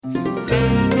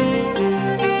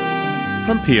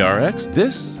From PRX,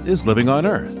 this is Living on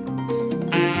Earth.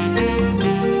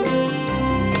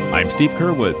 I'm Steve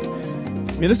Curwood.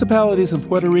 Municipalities in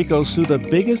Puerto Rico sue the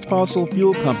biggest fossil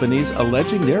fuel companies,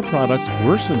 alleging their products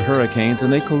worsened hurricanes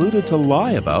and they colluded to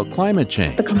lie about climate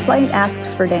change. The complaint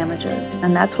asks for damages,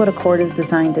 and that's what a court is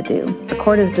designed to do. The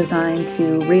court is designed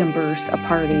to reimburse a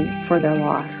party for their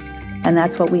loss, and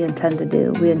that's what we intend to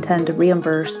do. We intend to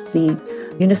reimburse the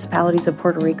municipalities of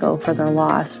Puerto Rico for their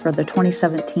loss for the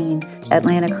 2017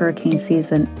 Atlantic hurricane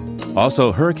season.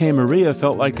 Also, Hurricane Maria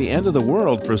felt like the end of the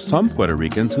world for some Puerto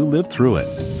Ricans who lived through it.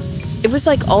 It was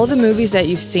like all the movies that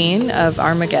you've seen of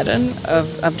Armageddon,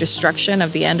 of destruction,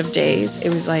 of the end of days. It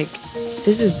was like,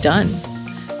 this is done.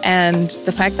 And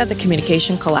the fact that the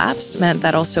communication collapsed meant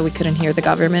that also we couldn't hear the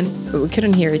government, but we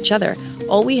couldn't hear each other.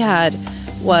 All we had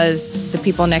was the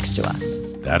people next to us.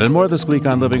 That and more this week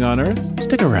on Living on Earth.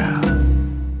 Stick around.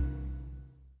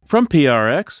 From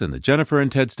PRX in the Jennifer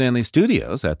and Ted Stanley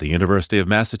studios at the University of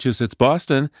Massachusetts,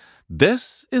 Boston,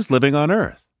 this is Living on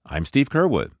Earth. I'm Steve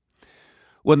Curwood.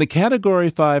 When the Category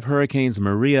 5 hurricanes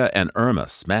Maria and Irma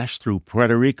smashed through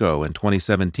Puerto Rico in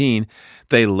 2017,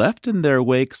 they left in their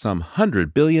wake some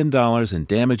 $100 billion in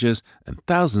damages and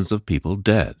thousands of people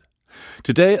dead.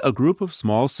 Today, a group of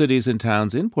small cities and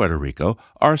towns in Puerto Rico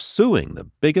are suing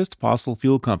the biggest fossil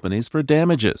fuel companies for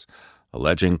damages,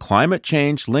 alleging climate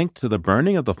change linked to the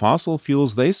burning of the fossil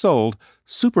fuels they sold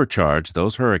supercharged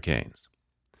those hurricanes.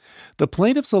 The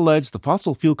plaintiffs allege the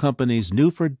fossil fuel companies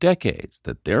knew for decades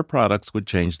that their products would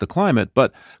change the climate,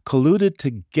 but colluded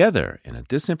together in a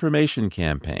disinformation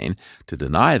campaign to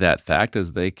deny that fact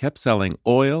as they kept selling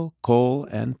oil, coal,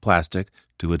 and plastic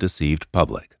to a deceived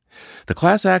public. The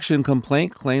class action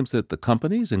complaint claims that the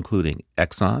companies, including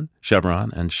Exxon,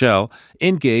 Chevron, and Shell,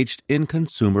 engaged in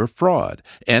consumer fraud,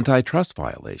 antitrust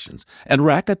violations, and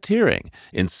racketeering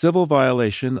in civil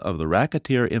violation of the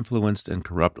Racketeer Influenced and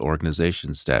Corrupt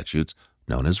Organizations statutes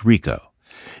known as RICO.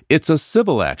 It's a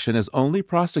civil action as only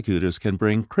prosecutors can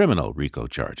bring criminal RICO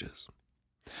charges.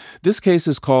 This case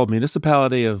is called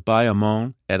Municipality of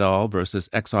Bayamón et al. Versus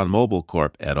ExxonMobil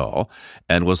Corp. Et al.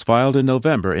 And was filed in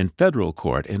November in federal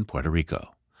court in Puerto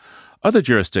Rico. Other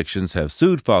jurisdictions have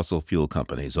sued fossil fuel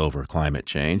companies over climate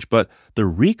change, but the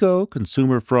RICO,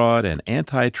 consumer fraud, and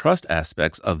antitrust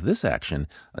aspects of this action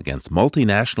against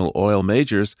multinational oil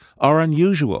majors are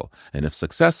unusual and, if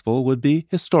successful, would be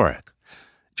historic.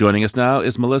 Joining us now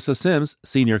is Melissa Sims,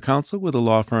 senior counsel with the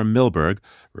law firm Milberg,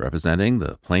 representing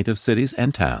the plaintiff cities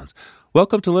and towns.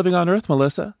 Welcome to Living on Earth,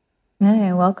 Melissa.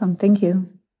 Hey, welcome. Thank you.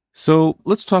 So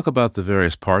let's talk about the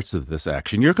various parts of this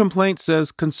action. Your complaint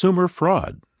says consumer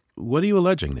fraud. What are you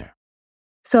alleging there?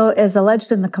 So, as alleged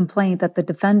in the complaint, that the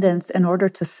defendants, in order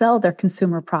to sell their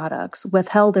consumer products,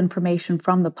 withheld information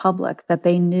from the public that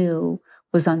they knew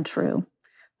was untrue.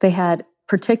 They had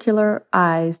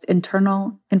particularized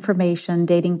internal information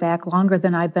dating back longer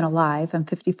than I've been alive, I'm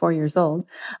 54 years old,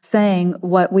 saying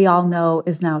what we all know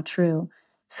is now true.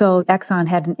 So Exxon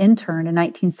had an intern in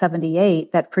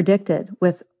 1978 that predicted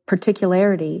with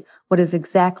particularity what is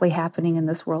exactly happening in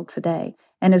this world today.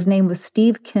 And his name was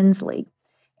Steve Kinsley.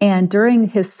 And during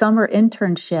his summer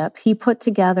internship, he put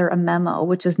together a memo,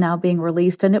 which is now being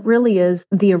released. And it really is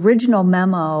the original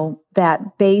memo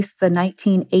that based the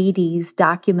 1980s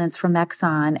documents from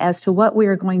Exxon as to what we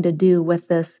are going to do with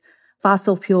this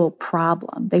fossil fuel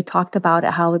problem. They talked about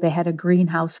how they had a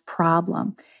greenhouse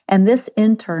problem. And this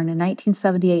intern in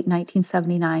 1978,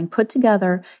 1979 put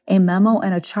together a memo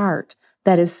and a chart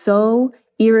that is so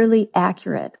eerily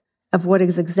accurate of what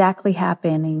is exactly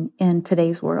happening in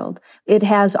today's world. It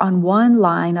has on one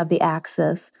line of the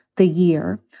axis the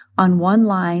year, on one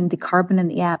line the carbon in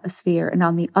the atmosphere, and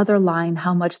on the other line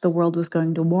how much the world was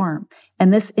going to warm.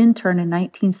 And this intern in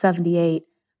 1978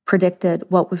 predicted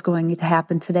what was going to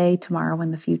happen today, tomorrow,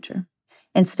 and the future.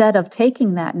 Instead of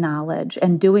taking that knowledge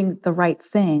and doing the right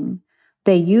thing,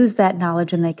 they used that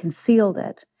knowledge and they concealed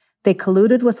it. They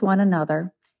colluded with one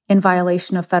another in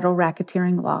violation of federal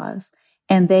racketeering laws.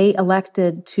 And they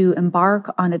elected to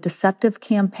embark on a deceptive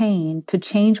campaign to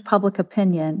change public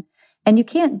opinion. And you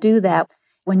can't do that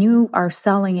when you are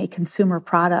selling a consumer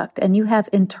product and you have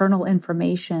internal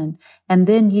information, and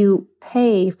then you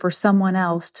pay for someone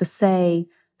else to say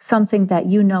something that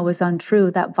you know is untrue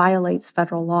that violates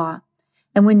federal law.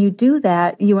 And when you do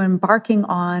that, you are embarking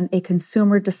on a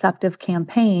consumer deceptive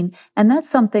campaign. And that's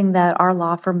something that our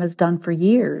law firm has done for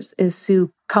years, is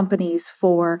sue companies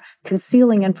for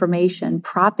concealing information,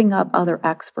 propping up other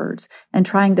experts, and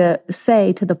trying to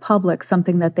say to the public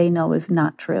something that they know is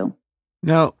not true.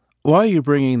 Now, why are you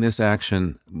bringing this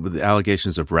action with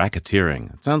allegations of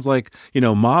racketeering? It sounds like,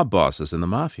 mob bosses in the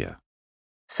mafia.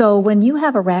 So when you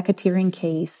have a racketeering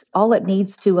case, all it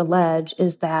needs to allege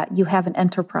is that you have an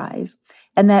enterprise,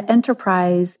 and that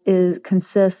enterprise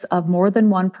consists of more than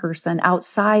one person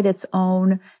outside its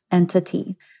own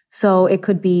entity. So it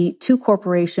could be two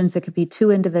corporations, it could be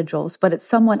two individuals, but it's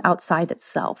someone outside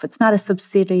itself. It's not a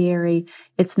subsidiary.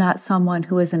 It's not someone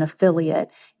who is an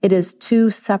affiliate. It is two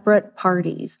separate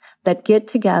parties that get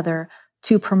together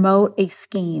to promote a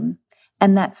scheme.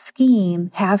 And that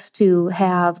scheme has to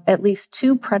have at least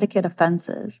two predicate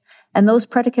offenses. And those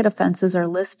predicate offenses are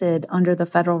listed under the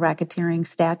federal racketeering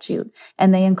statute.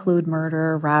 And they include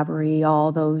murder, robbery,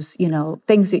 all those,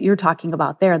 things that you're talking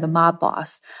about there, the mob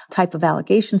boss type of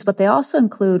allegations. But they also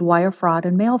include wire fraud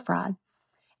and mail fraud.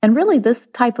 And really, this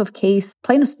type of case,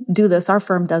 plaintiffs do this, our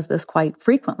firm does this quite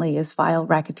frequently, is file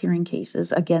racketeering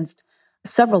cases against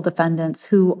several defendants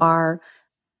who are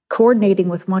coordinating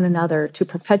with one another to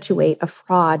perpetuate a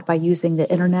fraud by using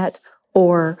the internet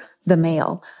or the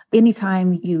mail.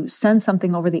 Anytime you send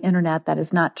something over the internet that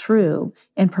is not true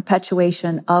in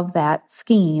perpetuation of that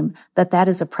scheme, that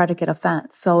is a predicate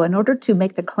offense. So in order to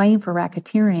make the claim for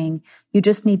racketeering, you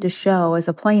just need to show as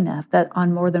a plaintiff that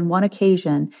on more than one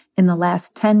occasion in the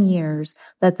last 10 years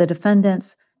that the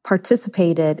defendants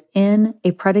participated in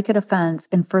a predicate offense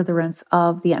in furtherance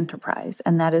of the enterprise.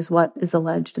 And that is what is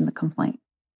alleged in the complaint.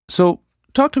 So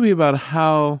talk to me about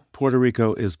how Puerto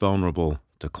Rico is vulnerable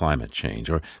to climate change,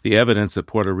 or the evidence that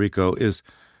Puerto Rico is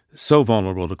so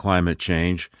vulnerable to climate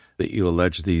change that you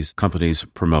allege these companies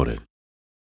promoted.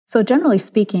 So generally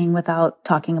speaking, without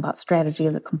talking about strategy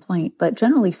of the complaint, but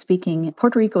generally speaking,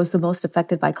 Puerto Rico is the most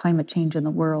affected by climate change in the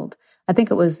world. I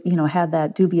think it was, had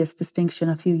that dubious distinction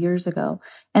a few years ago.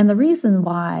 And the reason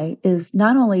why is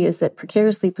not only is it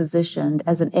precariously positioned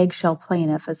as an eggshell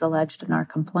plaintiff, as alleged in our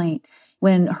complaint,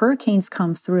 when hurricanes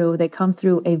come through, they come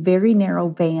through a very narrow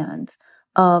band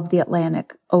of the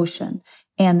Atlantic Ocean.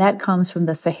 And that comes from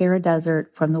the Sahara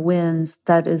Desert, from the winds.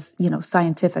 That is,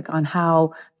 scientific on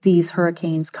how these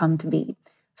hurricanes come to be.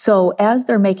 So as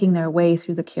they're making their way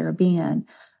through the Caribbean,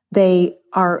 they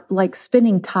are like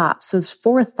spinning tops. So there's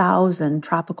 4,000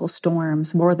 tropical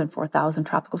storms, more than 4,000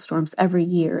 tropical storms every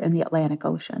year in the Atlantic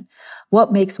Ocean.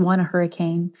 What makes one a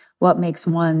hurricane? What makes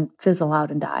one fizzle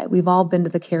out and die? We've all been to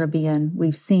the Caribbean.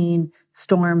 We've seen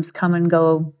storms come and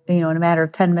go, in a matter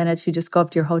of 10 minutes. You just go up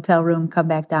to your hotel room, come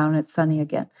back down, and it's sunny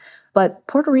again. But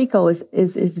Puerto Rico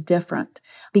is different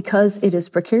because it is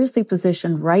precariously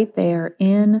positioned right there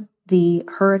in the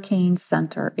hurricane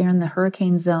center, in the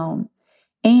hurricane zone.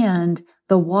 And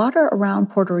the water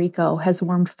around Puerto Rico has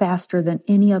warmed faster than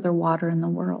any other water in the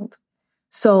world.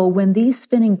 So when these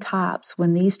spinning tops,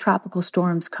 when these tropical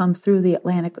storms come through the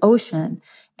Atlantic Ocean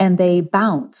and they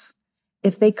bounce,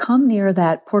 if they come near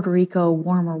that Puerto Rico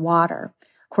warmer water,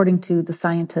 according to the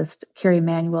scientist Kerry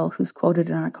Emanuel, who's quoted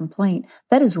in our complaint,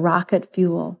 that is rocket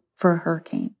fuel for a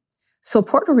hurricane. So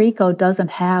Puerto Rico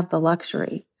doesn't have the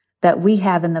luxury that we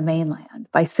have in the mainland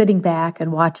by sitting back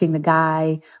and watching the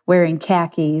guy wearing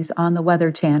khakis on the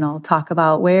Weather Channel talk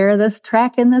about where this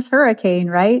track in this hurricane,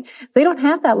 right? They don't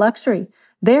have that luxury.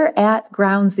 They're at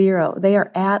ground zero. They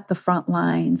are at the front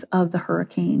lines of the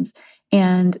hurricanes.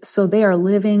 And so they are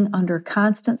living under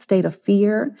constant state of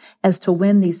fear as to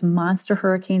when these monster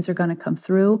hurricanes are going to come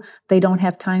through. They don't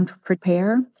have time to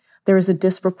prepare. There is a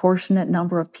disproportionate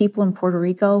number of people in Puerto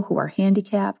Rico who are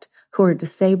handicapped, who are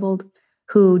disabled,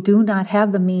 who do not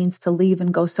have the means to leave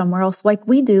and go somewhere else like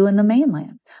we do in the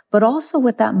mainland. But also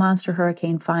with that monster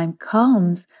hurricane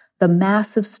comes the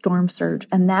massive storm surge,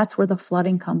 and that's where the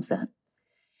flooding comes in.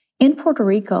 In Puerto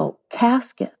Rico,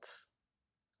 caskets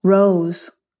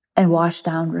rose and washed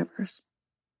down rivers.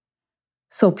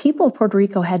 So people of Puerto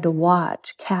Rico had to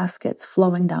watch caskets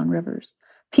flowing down rivers.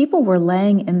 People were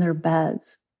laying in their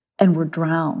beds and were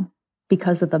drowned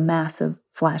because of the massive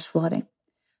flash flooding.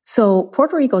 So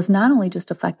Puerto Rico is not only just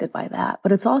affected by that,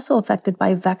 but it's also affected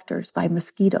by vectors, by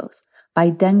mosquitoes, by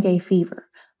dengue fever,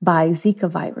 by Zika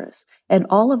virus, and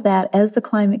all of that as the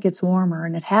climate gets warmer,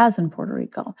 and it has in Puerto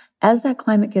Rico. As that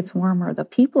climate gets warmer, the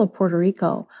people of Puerto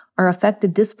Rico are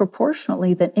affected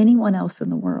disproportionately than anyone else in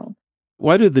the world.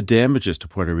 Why do the damages to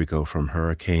Puerto Rico from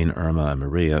Hurricane Irma and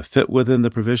Maria fit within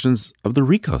the provisions of the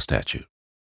RICO statute?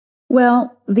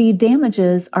 Well, the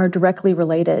damages are directly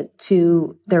related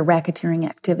to their racketeering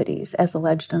activities as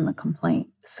alleged in the complaint.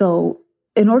 So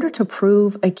in order to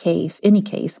prove a case, any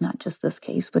case, not just this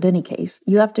case, but any case,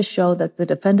 you have to show that the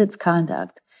defendant's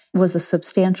conduct was a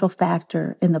substantial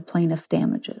factor in the plaintiff's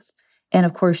damages. And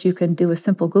of course, you can do a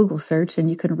simple Google search and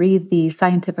you can read the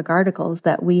scientific articles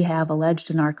that we have alleged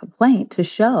in our complaint to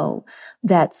show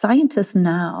that scientists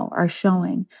now are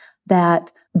showing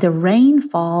that the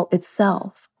rainfall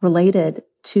itself related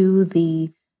to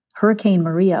the Hurricane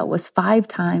Maria was 5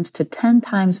 times to 10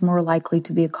 times more likely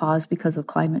to be a cause because of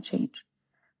climate change.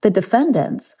 The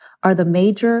defendants are the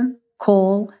major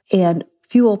coal and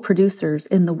fuel producers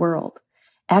in the world.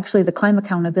 Actually, the Climate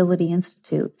Accountability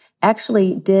Institute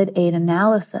actually did an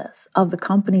analysis of the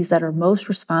companies that are most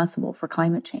responsible for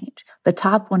climate change, the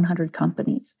top 100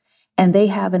 companies, and they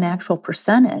have an actual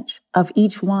percentage of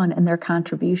each one in their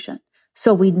contribution.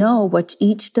 So we know what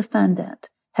each defendant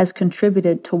has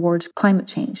contributed towards climate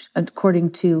change,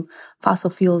 according to fossil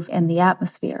fuels in the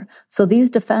atmosphere. So these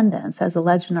defendants, as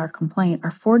alleged in our complaint,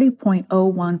 are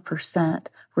 40.01%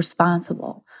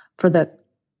 responsible for the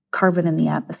carbon in the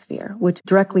atmosphere, which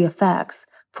directly affects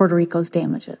Puerto Rico's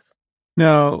damages.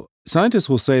 Now, scientists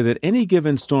will say that any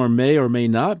given storm may or may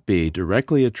not be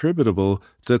directly attributable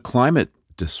to climate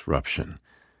disruption,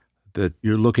 that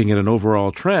you're looking at an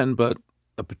overall trend, but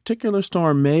a particular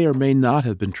storm may or may not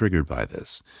have been triggered by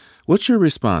this. What's your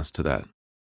response to that?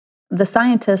 The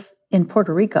scientists in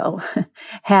Puerto Rico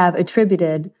have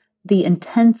attributed the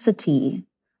intensity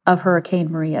of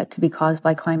Hurricane Maria to be caused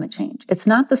by climate change. It's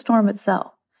not the storm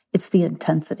itself, it's the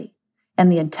intensity.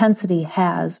 And the intensity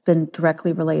has been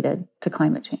directly related to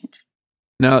climate change.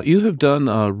 Now, you have done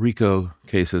RICO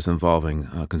cases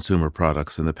involving consumer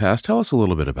products in the past. Tell us a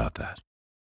little bit about that.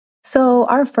 So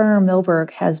our firm,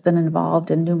 Milberg, has been involved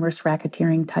in numerous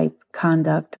racketeering type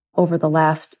conduct over the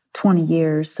last 20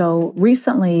 years. So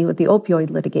recently with the opioid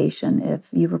litigation, if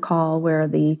you recall, where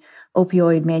the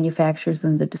opioid manufacturers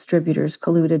and the distributors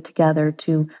colluded together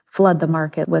to flood the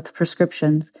market with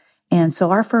prescriptions. And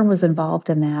so our firm was involved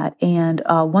in that. And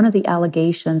one of the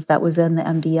allegations that was in the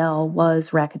MDL was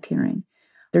racketeering.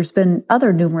 There's been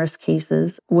other numerous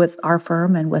cases with our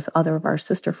firm and with other of our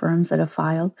sister firms that have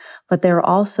filed, but there are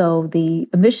also the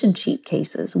emission cheat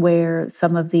cases where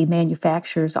some of the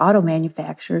manufacturers, auto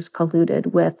manufacturers,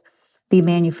 colluded with the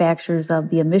manufacturers of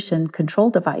the emission control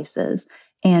devices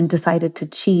and decided to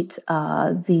cheat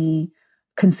the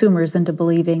consumers into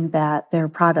believing that their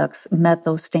products met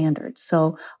those standards.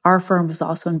 So our firm was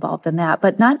also involved in that,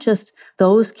 but not just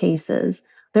those cases.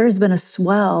 There has been a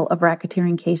swell of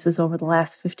racketeering cases over the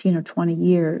last 15 or 20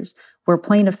 years where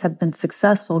plaintiffs have been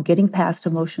successful getting past a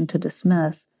motion to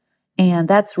dismiss. And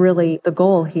that's really the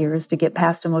goal here, is to get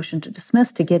past a motion to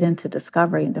dismiss, to get into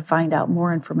discovery and to find out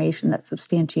more information that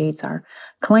substantiates our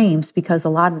claims, because a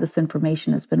lot of this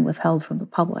information has been withheld from the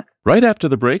public. Right after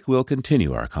the break, we'll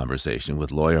continue our conversation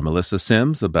with lawyer Melissa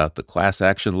Sims about the class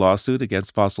action lawsuit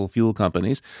against fossil fuel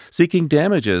companies seeking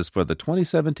damages for the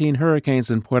 2017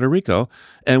 hurricanes in Puerto Rico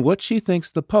and what she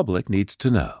thinks the public needs to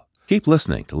know. Keep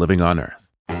listening to Living on Earth.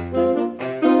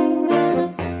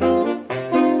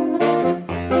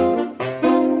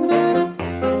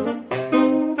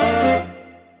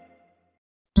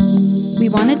 We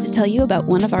wanted to tell you about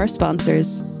one of our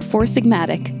sponsors, Four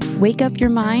Sigmatic. Wake up your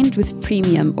mind with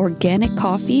premium organic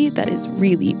coffee that is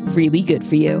really, really good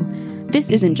for you.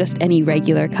 This isn't just any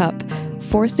regular cup.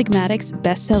 Four Sigmatic's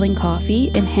best-selling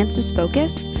coffee enhances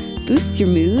focus, boosts your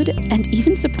mood, and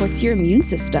even supports your immune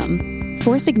system.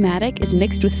 Four Sigmatic is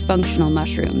mixed with functional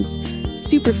mushrooms,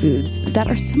 superfoods that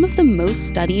are some of the most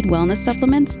studied wellness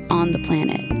supplements on the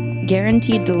planet.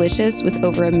 Guaranteed delicious with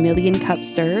over 1 million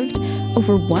cups served,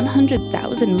 over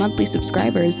 100,000 monthly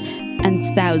subscribers,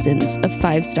 and thousands of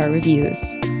 5-star reviews.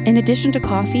 In addition to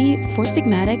coffee, Four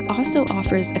Sigmatic also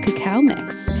offers a cacao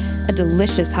mix, a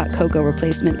delicious hot cocoa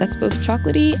replacement that's both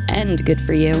chocolatey and good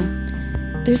for you.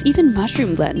 There's even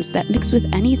mushroom blends that mix with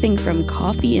anything from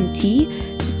coffee and tea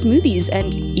to smoothies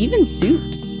and even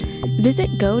soups. Visit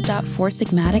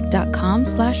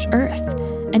go.foursigmatic.com/earth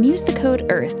and use the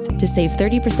code EARTH to save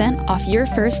 30% off your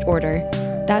first order.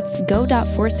 That's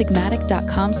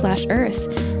go.foursigmatic.com/earth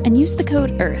and use the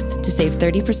code EARTH to save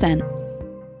 30%.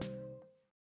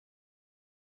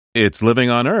 It's Living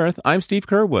on Earth. I'm Steve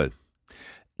Curwood.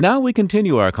 Now we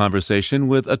continue our conversation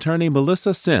with attorney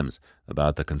Melissa Sims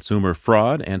about the consumer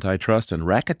fraud, antitrust, and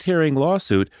racketeering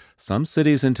lawsuit some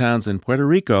cities and towns in Puerto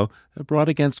Rico have brought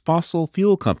against fossil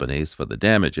fuel companies for the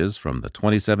damages from the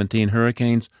 2017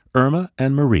 hurricanes Irma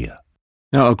and Maria.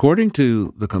 Now, according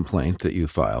to the complaint that you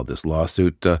filed, this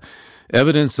lawsuit,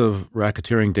 evidence of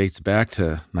racketeering dates back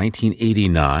to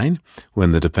 1989,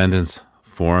 when the defendants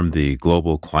formed the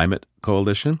Global Climate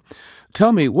Coalition.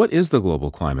 Tell me, what is the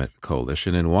Global Climate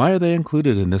Coalition and why are they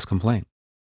included in this complaint?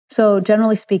 So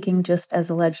generally speaking, just as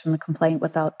alleged in the complaint,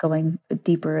 without going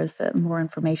deeper as more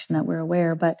information that we're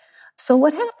aware. But so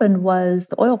what happened was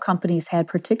the oil companies had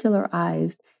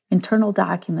particularized internal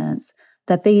documents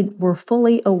that they were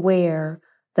fully aware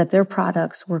that their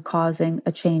products were causing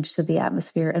a change to the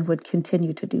atmosphere and would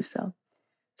continue to do so.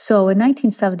 So in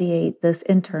 1978, this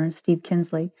intern, Steve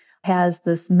Kinsley, has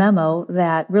this memo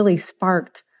that really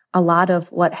sparked a lot of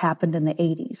what happened in the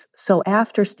 80s. So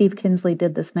after Steve Kinsley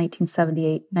did this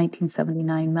 1978,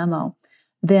 1979 memo,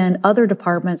 then other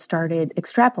departments started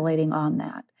extrapolating on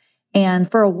that. And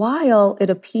for a while, it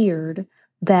appeared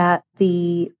that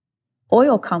the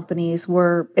oil companies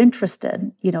were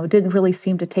interested, didn't really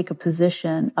seem to take a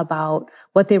position about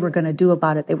what they were going to do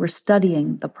about it. They were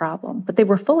studying the problem, but they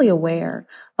were fully aware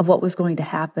of what was going to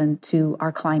happen to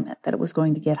our climate, that it was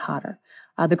going to get hotter.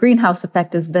 The greenhouse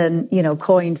effect has been,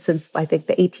 coined since, I think,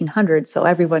 the 1800s. So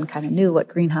everyone kind of knew what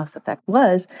greenhouse effect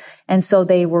was. And so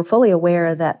they were fully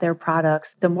aware that their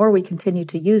products, the more we continue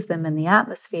to use them in the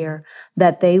atmosphere,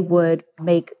 that they would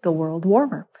make the world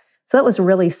warmer. So that was a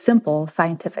really simple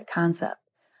scientific concept.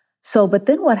 But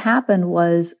then what happened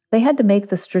was they had to make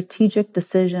the strategic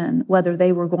decision whether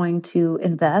they were going to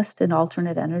invest in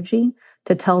alternate energy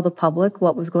to tell the public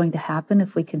what was going to happen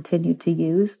if we continued to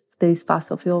use these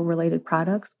fossil fuel related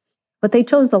products. But they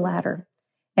chose the latter,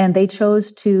 and they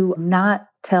chose to not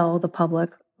tell the public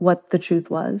what the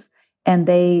truth was. And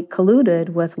they colluded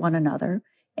with one another,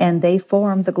 and they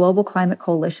formed the Global Climate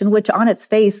Coalition, which on its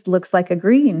face looks like a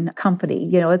green company.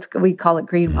 We call it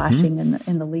greenwashing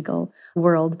in the legal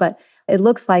world, but it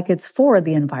looks like it's for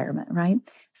the environment, right?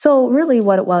 So really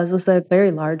what it was a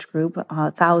very large group,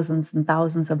 thousands and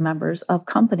thousands of members of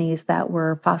companies that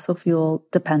were fossil fuel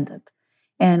dependent.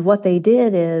 And what they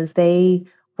did is they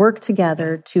worked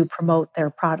together to promote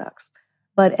their products.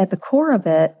 But at the core of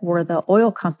it were the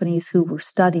oil companies who were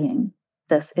studying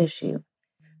this issue.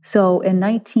 So in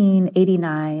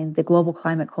 1989, the Global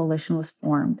Climate Coalition was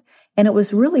formed, and it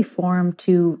was really formed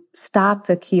to stop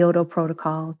the Kyoto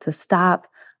Protocol, to stop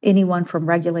anyone from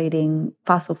regulating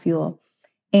fossil fuel.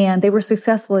 And they were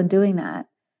successful in doing that.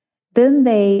 Then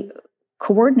they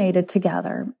coordinated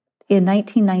together in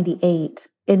 1998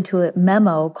 into a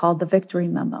memo called the Victory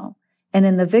Memo. And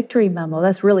in the Victory Memo,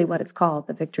 that's really what it's called,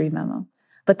 the Victory Memo.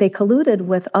 But they colluded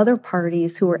with other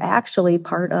parties who were actually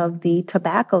part of the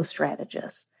tobacco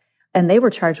strategists. And they were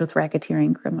charged with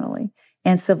racketeering criminally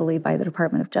and civilly by the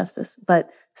Department of Justice. But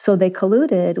so they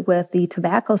colluded with the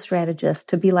tobacco strategists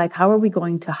to be like, how are we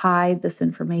going to hide this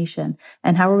information?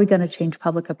 And how are we going to change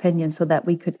public opinion so that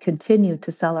we could continue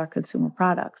to sell our consumer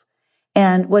products?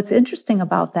 And what's interesting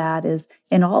about that is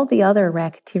in all the other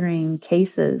racketeering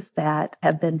cases that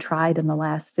have been tried in the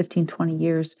last 15, 20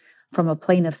 years from a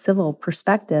plaintiff civil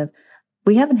perspective,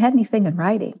 we haven't had anything in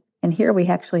writing. And here we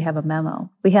actually have a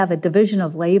memo. We have a division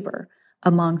of labor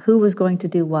among who was going to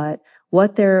do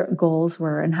what their goals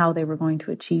were, and how they were going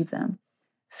to achieve them.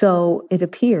 So it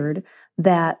appeared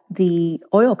that the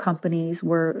oil companies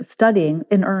were studying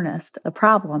in earnest a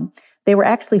problem. They were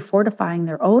actually fortifying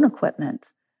their own equipment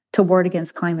to ward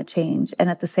against climate change, and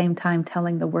at the same time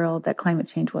telling the world that climate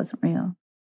change wasn't real.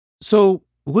 So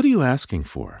what are you asking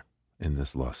for in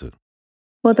this lawsuit?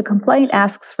 Well, the complaint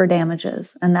asks for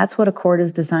damages, and that's what a court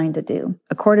is designed to do.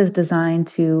 A court is designed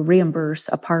to reimburse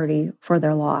a party for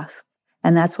their loss,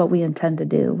 and that's what we intend to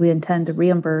do. We intend to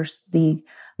reimburse the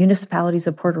municipalities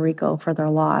of Puerto Rico for their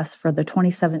loss for the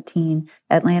 2017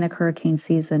 Atlantic hurricane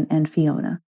season and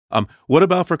Fiona. What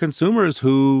about for consumers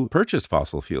who purchased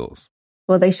fossil fuels?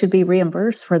 Well, they should be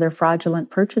reimbursed for their fraudulent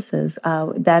purchases.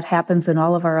 That happens in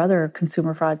all of our other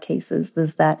consumer fraud cases,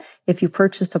 is that if you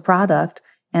purchased a product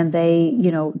and they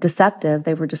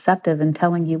were deceptive in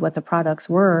telling you what the products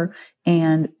were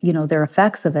and, their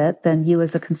effects of it, then you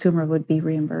as a consumer would be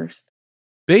reimbursed.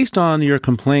 Based on your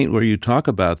complaint where you talk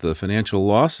about the financial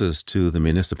losses to the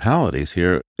municipalities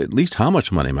here, at least how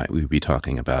much money might we be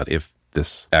talking about if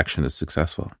this action is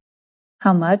successful?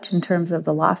 How much in terms of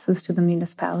the losses to the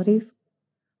municipalities?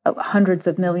 Hundreds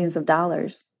of millions of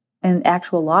dollars in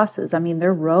actual losses. I mean,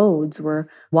 their roads were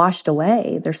washed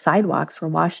away. Their sidewalks were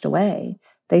washed away.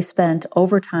 They spent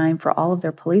overtime for all of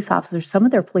their police officers. Some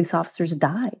of their police officers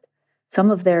died.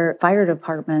 Some of their fire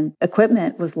department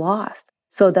equipment was lost.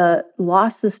 So the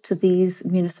losses to these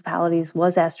municipalities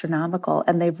was astronomical,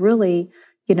 and they've really,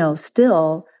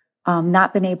 still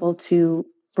not been able to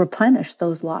replenish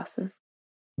those losses.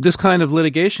 This kind of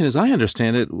litigation, as I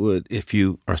understand it, would, if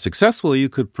you are successful, you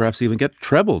could perhaps even get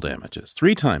treble damages,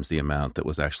 3 times the amount that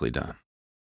was actually done.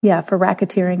 Yeah, for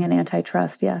racketeering and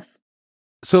antitrust, yes.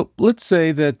 So let's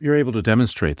say that you're able to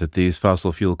demonstrate that these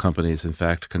fossil fuel companies, in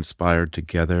fact, conspired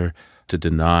together to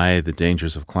deny the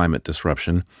dangers of climate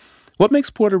disruption. What makes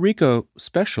Puerto Rico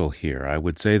special here? I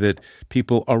would say that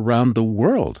people around the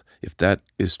world, if that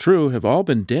is true, have all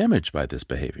been damaged by this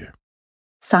behavior.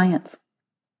 Science.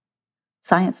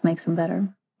 Science makes them better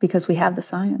because we have the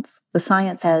science. The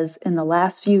science has, in the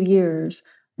last few years,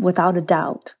 without a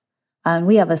doubt, and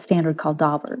we have a standard called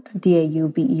Daubert,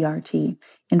 D-A-U-B-E-R-T.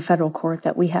 in federal court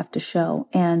that we have to show.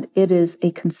 And it is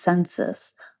a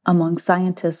consensus among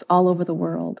scientists all over the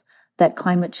world that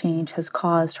climate change has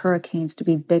caused hurricanes to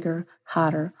be bigger,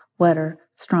 hotter, wetter,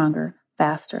 stronger,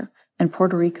 faster. And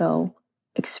Puerto Rico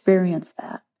experienced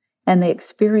that. And they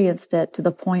experienced it to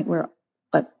the point where,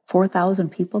 4,000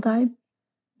 people died,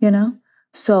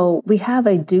 So we have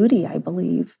a duty, I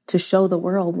believe, to show the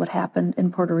world what happened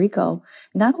in Puerto Rico.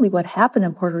 Not only what happened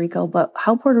in Puerto Rico, but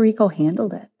how Puerto Rico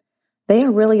handled it. They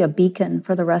are really a beacon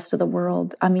for the rest of the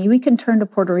world. I mean, we can turn to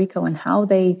Puerto Rico and how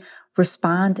they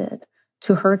responded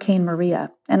to Hurricane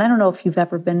Maria. And I don't know if you've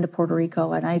ever been to Puerto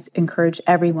Rico, and I encourage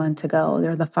everyone to go.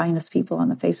 They're the finest people on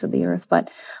the face of the earth. But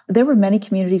there were many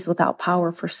communities without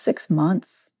power for 6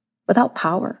 months, without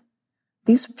power.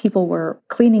 These people were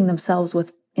cleaning themselves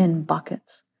in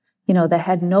buckets, that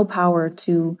had no power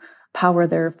to power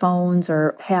their phones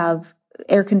or have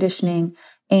air conditioning,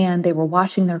 and they were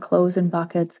washing their clothes in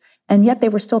buckets, and yet they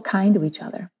were still kind to each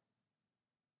other,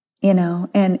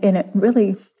 and it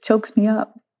really chokes me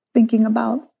up thinking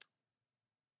about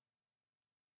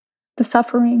the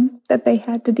suffering that they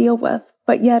had to deal with,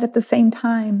 but yet at the same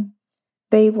time,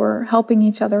 they were helping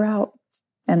each other out,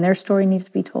 and their story needs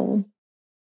to be told.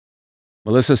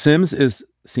 Melissa Sims is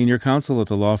senior counsel at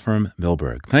the law firm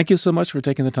Milberg. Thank you so much for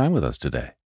taking the time with us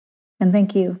today. And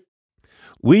thank you.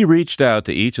 We reached out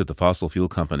to each of the fossil fuel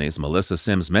companies Melissa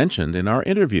Sims mentioned in our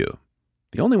interview.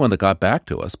 The only one that got back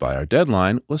to us by our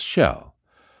deadline was Shell.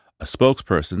 A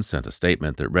spokesperson sent a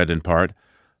statement that read in part,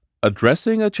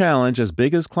 "Addressing a challenge as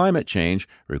big as climate change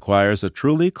requires a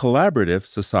truly collaborative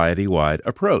society-wide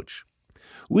approach.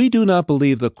 We do not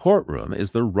believe the courtroom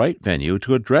is the right venue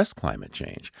to address climate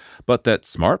change, but that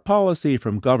smart policy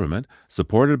from government,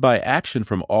 supported by action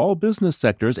from all business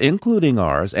sectors, including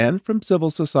ours, and from civil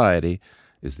society,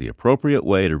 is the appropriate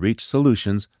way to reach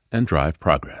solutions and drive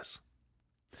progress."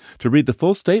 To read the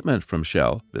full statement from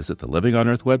Shell, visit the Living on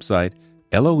Earth website,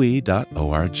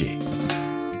 LOE.org.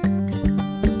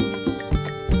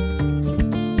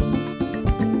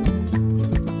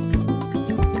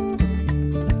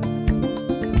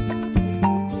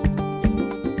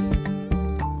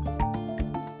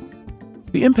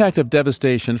 The impact of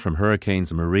devastation from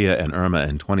Hurricanes Maria and Irma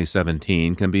in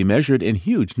 2017 can be measured in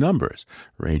huge numbers,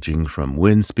 ranging from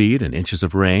wind speed and inches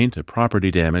of rain to property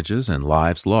damages and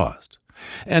lives lost.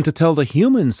 And to tell the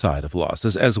human side of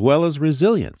losses as well as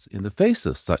resilience in the face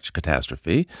of such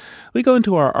catastrophe, we go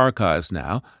into our archives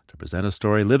now to present a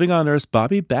story Living on Earth's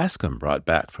Bobby Bascom brought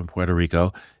back from Puerto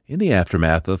Rico in the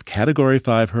aftermath of Category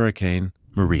 5 Hurricane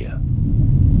Maria.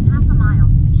 Half a mile,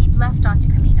 keep left onto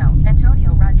Camino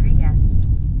Antonio Rodriguez.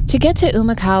 To get to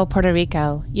Humacao, Puerto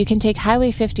Rico, you can take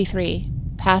Highway 53,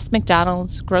 past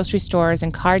McDonald's, grocery stores,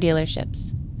 and car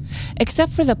dealerships.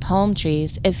 Except for the palm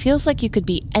trees, it feels like you could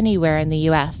be anywhere in the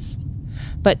U.S.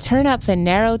 But turn up the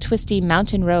narrow, twisty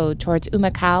mountain road towards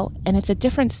Humacao, and it's a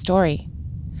different story.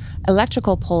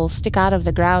 Electrical poles stick out of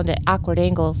the ground at awkward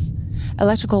angles.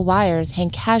 Electrical wires hang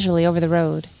casually over the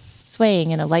road,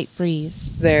 swaying in a light breeze.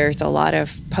 There's a lot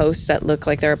of posts that look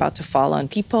like they're about to fall on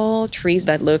people, trees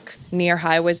that look near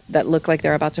highways that look like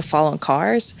they're about to fall on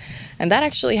cars, and that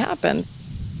actually happened.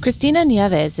 Cristina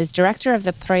Nieves is director of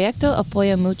the Proyecto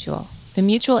Apoyo Mutuo, the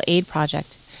mutual aid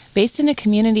project, based in a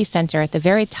community center at the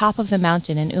very top of the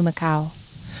mountain in Humacao.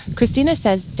 Cristina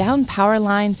says downed power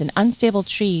lines and unstable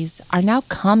trees are now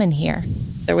common here.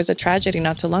 There was a tragedy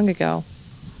not too long ago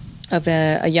of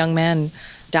a young man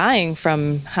dying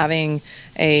from having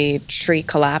a tree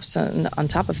collapse on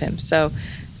top of him. So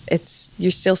you're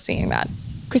still seeing that.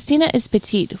 Cristina is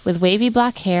petite with wavy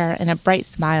black hair and a bright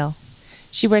smile.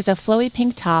 She wears a flowy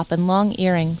pink top and long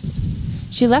earrings.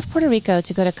 She left Puerto Rico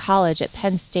to go to college at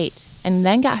Penn State and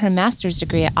then got her master's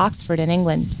degree at Oxford in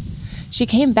England. She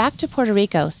came back to Puerto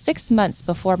Rico 6 months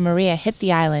before Maria hit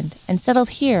the island and settled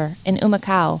here in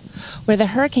Humacao, where the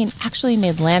hurricane actually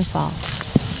made landfall.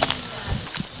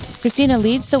 Cristina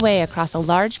leads the way across a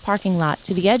large parking lot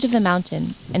to the edge of the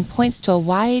mountain and points to a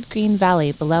wide green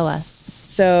valley below us.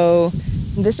 So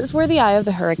this is where the eye of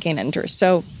the hurricane enters.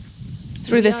 So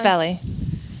through this valley.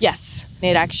 Yes.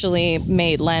 It actually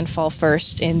made landfall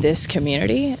first in this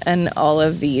community and all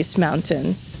of these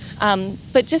mountains.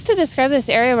 But just to describe this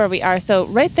area where we are, so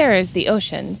right there is the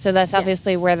ocean. So that's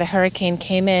obviously where the hurricane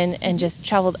came in and just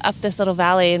traveled up this little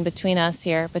valley in between us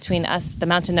here, between us, the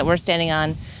mountain that we're standing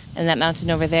on, and that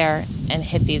mountain over there, and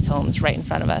hit these homes right in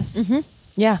front of us. Mm-hmm.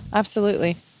 Yeah,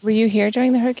 absolutely. Were you here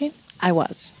during the hurricane? I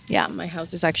was. Yeah, my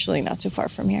house is actually not too far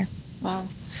from here. Wow.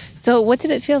 So what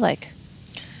did it feel like?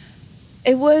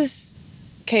 It was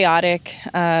chaotic.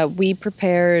 We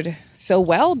prepared so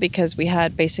well because we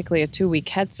had basically a 2-week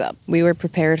heads up. We were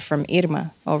prepared from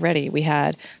Irma already. We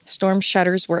had storm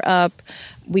shutters were up.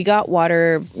 We got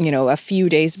water, a few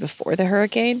days before the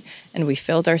hurricane, and we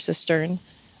filled our cistern.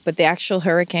 But the actual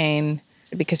hurricane,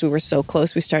 because we were so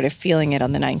close, we started feeling it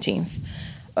on the 19th.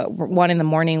 1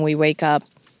 a.m, we wake up,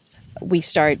 we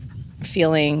start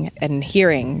feeling and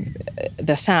hearing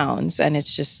the sounds, and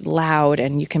it's just loud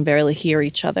and you can barely hear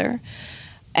each other.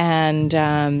 And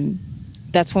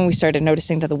that's when we started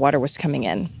noticing that the water was coming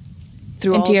in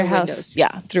through into all your the house. Windows.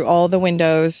 Yeah, through all the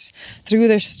windows, through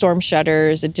the storm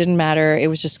shutters. It didn't matter. It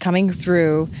was just coming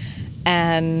through.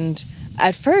 And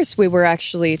at first we were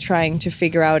actually trying to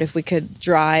figure out if we could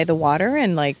dry the water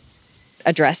and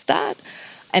address that.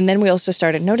 And then we also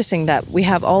started noticing that we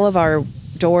have all of our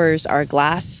doors are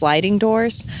glass sliding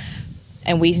doors,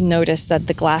 and we noticed that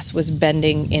the glass was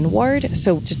bending inward.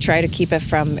 So to try to keep it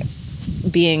from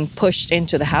being pushed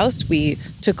into the house, we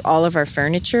took all of our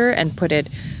furniture and put it,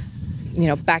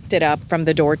 backed it up from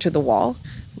the door to the wall,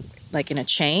 like in a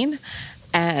chain.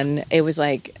 And it was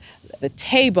like the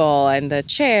table and the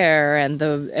chair and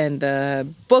the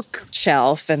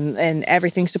bookshelf and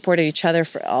everything supported each other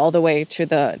for all the way to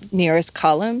the nearest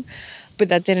column. But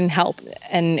that didn't help.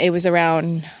 And it was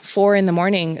around 4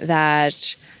 a.m.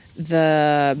 that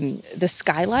the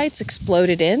skylights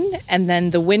exploded in, and then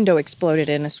the window exploded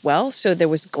in as well. So there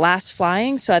was glass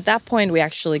flying. So at that point, we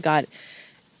actually got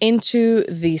into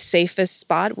the safest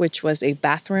spot, which was a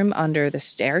bathroom under the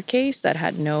staircase that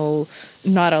had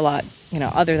not a lot,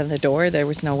 other than the door. There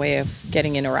was no way of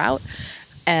getting in or out.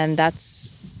 And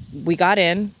we got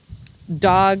in,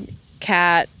 dog,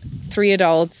 cat, 3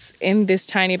 adults in this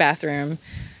tiny bathroom,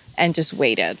 and just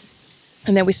waited.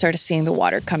 And then we started seeing the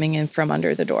water coming in from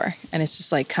under the door, and it's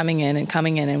just coming in,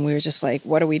 and we were just like,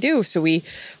 what do we do? So we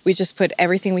just put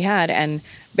everything we had, and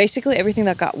basically everything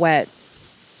that got wet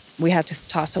we had to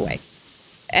toss away.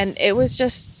 And it was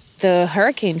just, the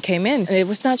hurricane came in. It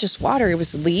was not just water, it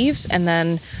was leaves, and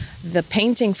then the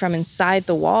painting from inside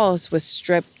the walls was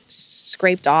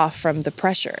scraped off from the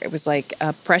pressure. It was like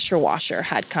a pressure washer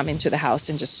had come into the house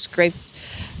and just scraped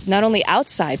not only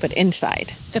outside but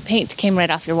inside. The paint came right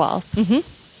off your walls. Mm-hmm.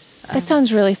 That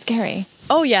sounds really scary.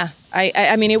 Oh yeah,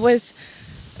 I mean, it was.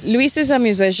 Luis is a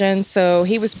musician, so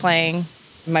he was playing.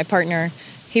 My partner,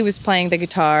 he was playing the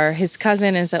guitar. His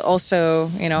cousin is also,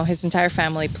 his entire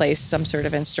family plays some sort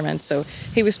of instrument, so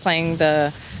he was playing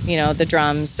the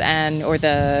drums or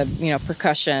the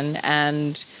percussion,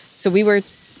 and so we were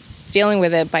dealing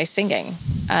with it by singing.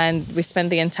 And we spent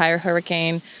the entire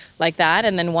hurricane like that.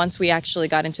 And then once we actually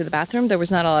got into the bathroom, there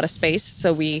was not a lot of space.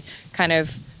 So we kind of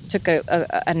took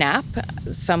a nap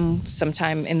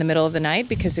sometime in the middle of the night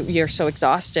because you're so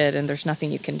exhausted and there's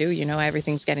nothing you can do.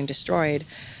 Everything's getting destroyed.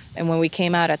 And when we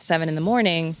came out at 7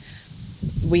 a.m,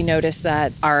 we noticed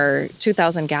that our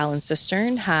 2,000-gallon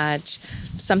cistern had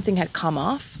come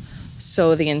off.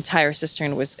 So the entire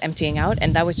cistern was emptying out.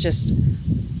 And that was just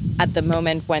at the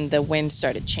moment when the wind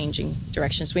started changing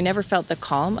directions. We never felt the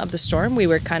calm of the storm. We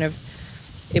were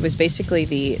it was basically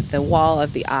the wall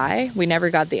of the eye. We never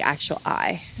got the actual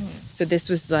eye. So this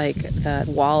was like the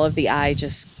wall of the eye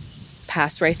just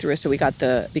passed right through us. So we got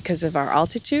because of our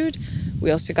altitude, we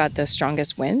also got the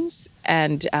strongest winds,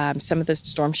 and some of the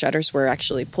storm shutters were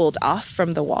actually pulled off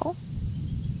from the wall.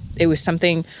 It was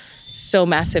something so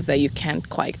massive that you can't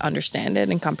quite understand it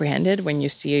and comprehend it when you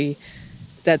see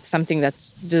that something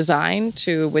that's designed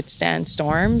to withstand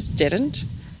storms didn't.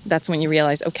 That's when you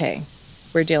realize, okay,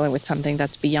 we're dealing with something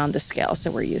that's beyond the scales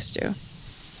that we're used to.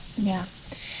 Yeah.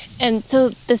 And so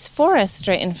this forest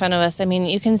right in front of us, I mean,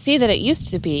 you can see that it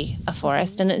used to be a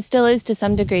forest, and it still is to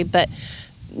some degree, but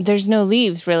there's no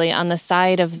leaves really on the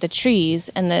side of the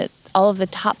trees, and all of the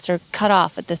tops are cut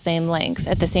off at the same length,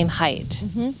 at the same height.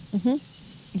 Mm-hmm. Mm-hmm.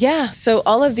 Yeah, so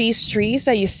all of these trees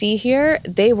that you see here,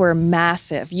 they were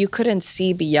massive. You couldn't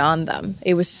see beyond them.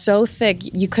 It was so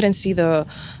thick, you couldn't see the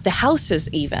houses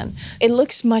even. It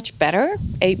looks much better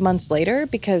 8 months later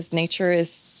because nature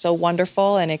is so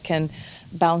wonderful and it can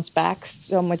bounce back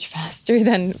so much faster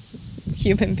than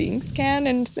human beings can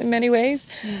in many ways.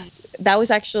 That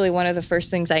was actually one of the first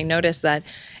things I noticed, that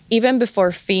even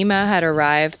before FEMA had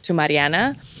arrived to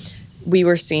Mariana, we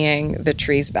were seeing the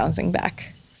trees bouncing back.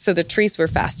 So the trees were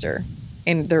faster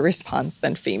in their response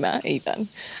than FEMA even.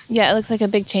 Yeah, it looks like a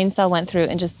big chainsaw went through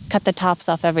and just cut the tops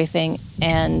off everything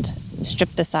and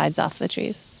stripped the sides off the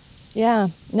trees. Yeah,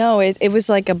 no, it was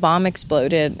like a bomb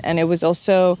exploded. And it was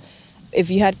also,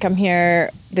 if you had come here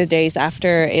the days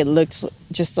after, it looked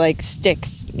just like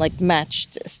sticks, like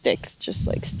matched sticks, just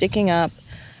like sticking up.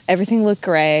 Everything looked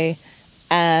gray.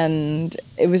 And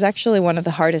it was actually one of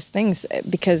the hardest things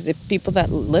because if people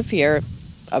that live here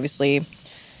obviously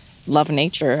love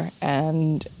nature,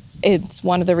 and it's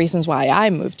one of the reasons why I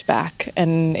moved back.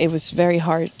 And it was very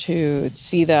hard to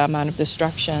see the amount of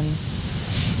destruction.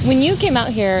 When you came out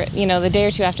here, the day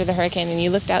or two after the hurricane, and you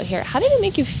looked out here, how did it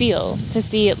make you feel to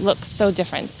see it look so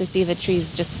different, to see the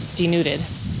trees just denuded?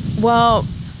 Well,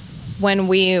 when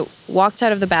we walked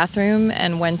out of the bathroom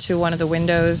and went to one of the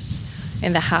windows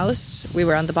in the house, we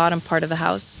were on the bottom part of the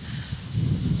house.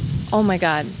 Oh my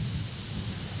God.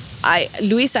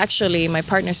 Luis actually, my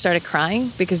partner, started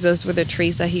crying because those were the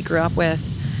trees that he grew up with.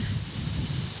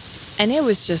 And it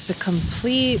was just a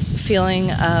complete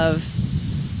feeling of,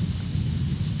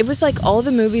 it was like all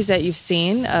the movies that you've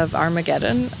seen of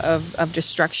Armageddon, of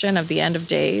destruction, of the end of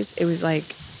days. It was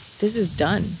like, this is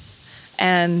done.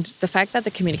 And the fact that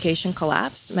the communication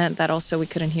collapsed meant that also we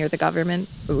couldn't hear the government,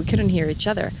 but we couldn't hear each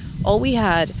other. All we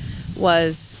had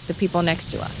was the people next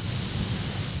to us.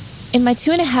 In my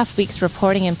 2.5 weeks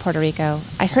reporting in Puerto Rico,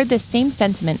 I heard this same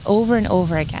sentiment over and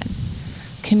over again.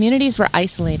 Communities were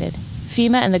isolated.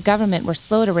 FEMA and the government were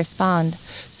slow to respond,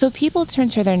 so people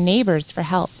turned to their neighbors for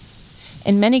help.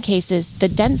 In many cases, the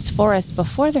dense forest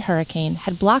before the hurricane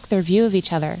had blocked their view of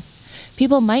each other.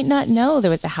 People might not know there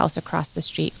was a house across the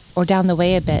street or down the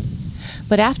way a bit.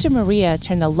 But after Maria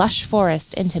turned the lush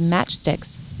forest into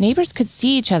matchsticks, neighbors could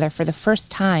see each other for the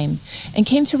first time and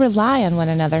came to rely on one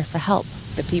another for help.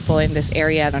 The people in this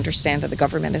area understand that the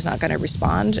government is not going to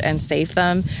respond and save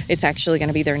them. It's actually going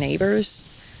to be their neighbors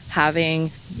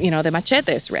having, the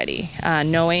machetes ready,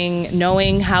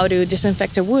 knowing how to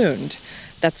disinfect a wound.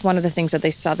 That's one of the things that they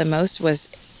saw the most was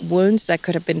wounds that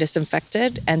could have been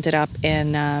disinfected ended up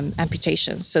in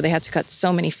amputations. So they had to cut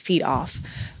so many feet off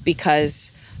because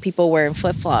people were in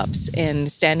flip-flops in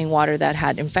standing water that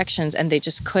had infections, and they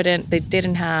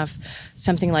didn't have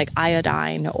something like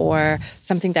iodine or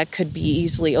something that could be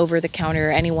easily over the counter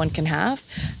anyone can have,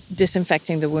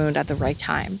 disinfecting the wound at the right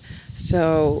time.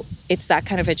 So it's that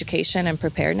kind of education and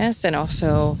preparedness, and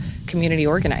also community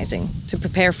organizing to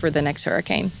prepare for the next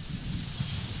hurricane.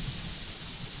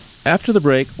 After the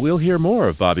break, we'll hear more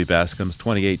of Bobby Bascom's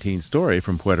 2018 story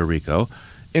from Puerto Rico,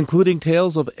 including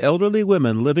tales of elderly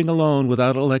women living alone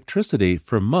without electricity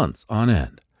for months on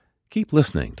end. Keep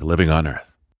listening to Living on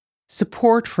Earth.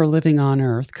 Support for Living on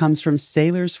Earth comes from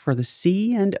Sailors for the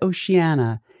Sea and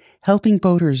Oceana, helping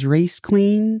boaters race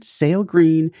clean, sail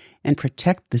green, and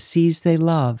protect the seas they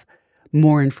love.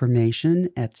 More information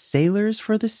at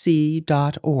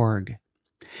sailorsforthesea.org.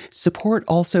 Support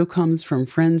also comes from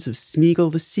Friends of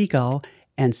Smeagol the Seagull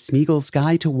and Smeagol's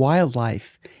Guide to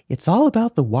Wildlife. It's all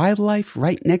about the wildlife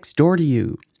right next door to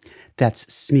you. That's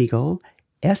Smeagol,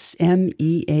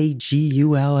 Smeagull,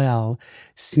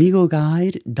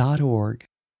 smeagolguide.org.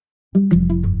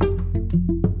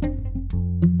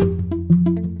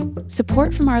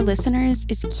 Support from our listeners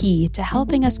is key to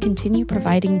helping us continue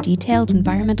providing detailed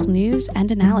environmental news and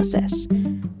analysis.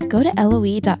 Go to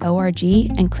LOE.org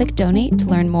and click Donate to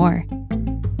learn more.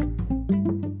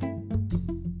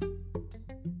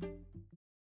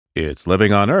 It's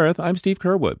Living on Earth. I'm Steve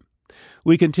Curwood.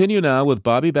 We continue now with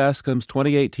Bobby Bascom's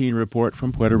 2018 report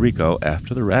from Puerto Rico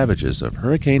after the ravages of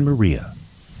Hurricane Maria.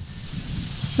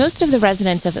 Most of the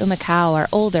residents of Humacao are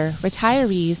older,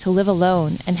 retirees who live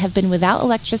alone and have been without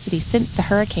electricity since the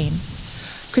hurricane.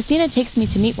 Christina takes me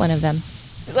to meet one of them.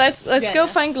 Let's go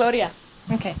find Gloria.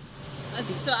 Okay.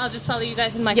 So I'll just follow you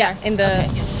guys in my car? Yeah, in the...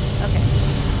 Okay.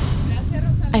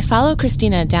 I follow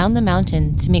Christina down the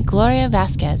mountain to meet Gloria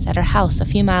Vasquez at her house a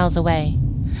few miles away.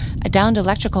 A downed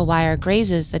electrical wire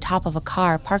grazes the top of a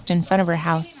car parked in front of her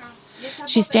house.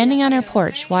 She's standing on her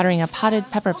porch watering a potted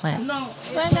pepper plant.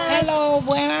 Hello,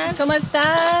 buenas. ¿Cómo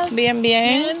estás? Bien,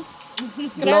 bien.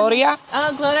 Gloria.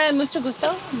 Gloria, mucho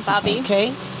gusto. Bobby.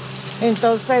 Okay.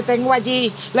 Entonces tengo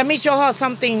allí. Let me show her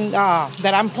something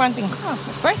that I'm planting.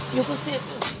 Of course. You can see it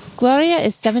too. Gloria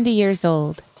is 70 years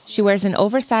old. She wears an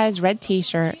oversized red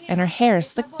t-shirt and her hair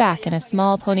slicked back in a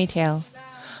small ponytail.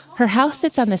 Her house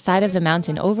sits on the side of the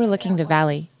mountain overlooking the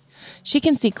valley. She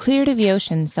can see clear to the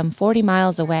ocean some 40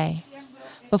 miles away.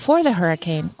 Before the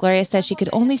hurricane, Gloria says she could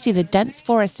only see the dense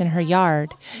forest in her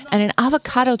yard and an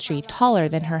avocado tree taller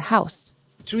than her house.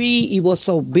 Tree, it was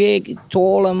so big,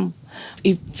 tall,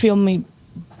 it felt me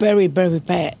very, very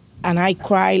bad. And I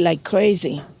cried like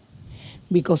crazy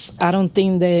because I don't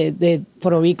think that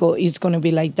Puerto Rico is going to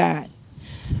be like that.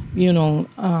 You know.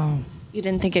 You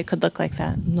didn't think it could look like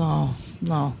that? No,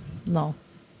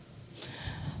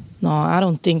 I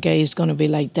don't think it's going to be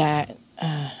like that.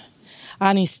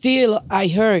 And it's still, I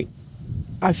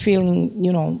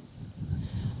feeling,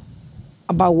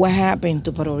 about what happened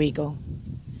to Puerto Rico.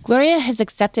 Gloria has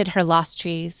accepted her lost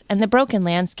trees and the broken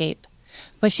landscape,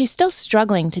 but she's still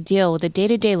struggling to deal with the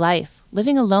day-to-day life,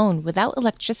 living alone without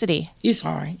electricity. It's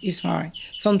hard. It's hard.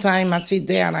 Sometimes I sit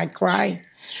there and I cry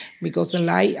because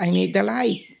I need the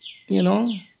light, you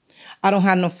know. I don't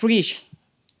have no fridge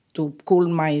to cool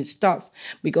my stuff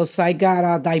because I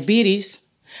got diabetes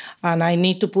and I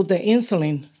need to put the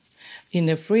insulin in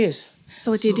the fridge.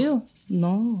 So what do you do?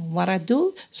 No, what I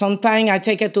do? Sometimes I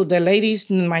take it to the ladies,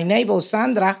 my neighbor,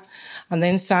 Sandra, and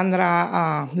then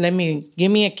Sandra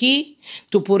give me a key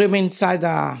to put him inside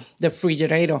the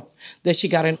refrigerator. Then she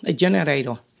got a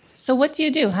generator. So what do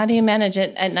you do? How do you manage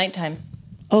it at nighttime?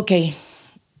 Okay.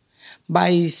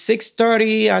 By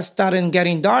 6:30, I started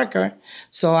getting darker,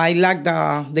 so I lock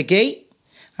the gate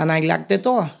and I lock the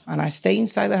door and I stay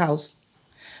inside the house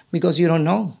because you don't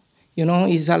know. You know,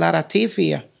 it's a lot of thief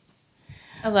here.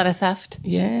 A lot of theft?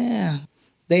 Yeah.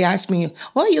 They ask me,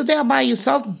 oh, you there by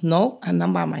yourself? No, I'm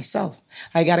not by myself.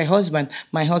 I got a husband.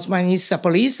 My husband is a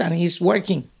police and he's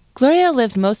working. Gloria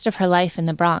lived most of her life in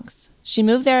the Bronx. She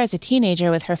moved there as a teenager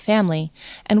with her family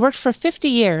and worked for 50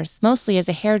 years, mostly as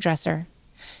a hairdresser.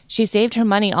 She saved her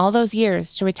money all those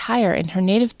years to retire in her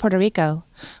native Puerto Rico,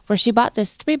 where she bought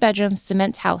this 3-bedroom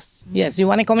cement house. Yes, you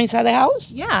want to come inside the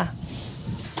house? Yeah.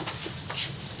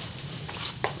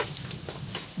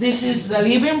 This is the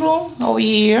living room over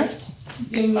here.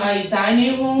 In my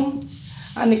dining room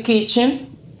and the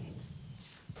kitchen.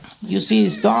 You see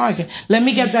it's dark. Let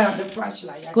me get the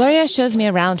flashlight. Gloria shows me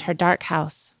around her dark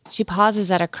house. She pauses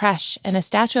at a creche and a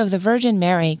statue of the Virgin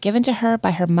Mary given to her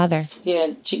by her mother.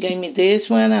 Yeah, she gave me this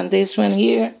one and this one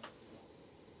here.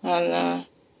 And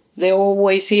they're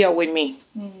always here with me.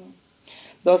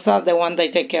 Those are the ones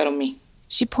that take care of me.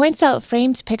 She points out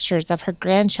framed pictures of her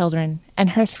grandchildren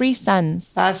and her 3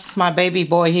 sons. That's my baby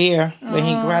boy here when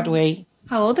he graduates.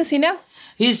 How old is he now?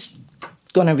 He's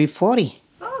going to be 40.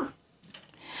 Oh.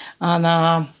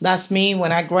 And that's me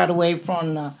when I graduate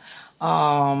from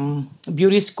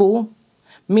beauty school,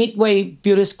 Midway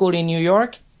Beauty School in New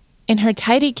York. In her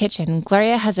tidy kitchen,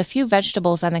 Gloria has a few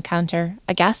vegetables on the counter,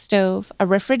 a gas stove, a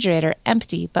refrigerator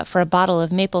empty but for a bottle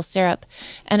of maple syrup,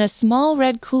 and a small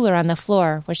red cooler on the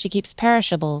floor where she keeps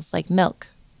perishables like milk.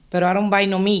 But I don't buy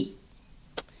no meat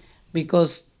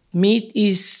because meat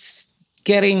is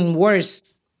getting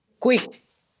worse quick.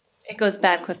 It goes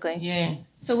bad quickly. Yeah.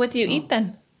 So what do you eat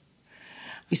then?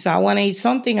 If I want to eat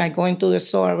something, I go into the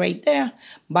store right there,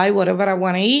 buy whatever I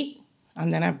want to eat,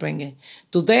 and then I bring it.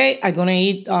 Today, I'm going to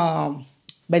eat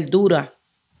verdura.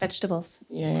 Vegetables.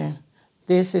 Yeah.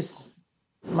 This is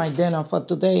my dinner for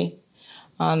today.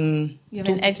 You have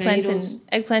an eggplant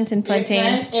and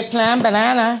plantain. Eggplant,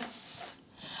 banana,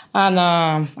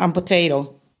 and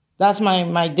potato. That's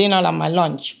my dinner and my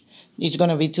lunch. It's going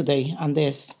to be today, and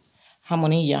this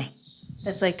jamonilla.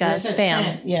 That's like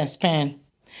Spam. Yeah, Spam.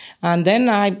 And then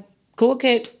I cook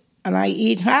it, and I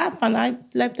eat half, and I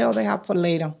left the other half for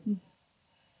later.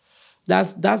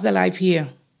 That's the life here.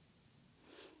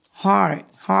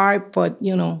 Hard, but,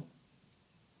 you know,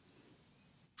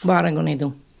 what I'm going to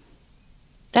do.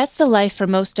 That's the life for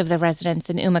most of the residents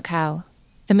in Humacao.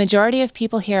 The majority of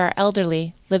people here are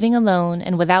elderly, living alone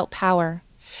and without power.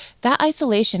 That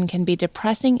isolation can be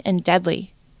depressing and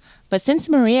deadly. But since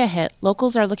Maria hit,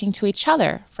 locals are looking to each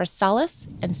other for solace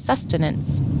and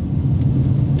sustenance.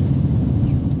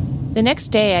 The next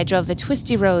day, I drove the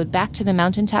twisty road back to the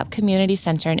Mountaintop Community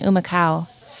Center in Humacao.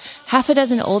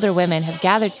 6 older women have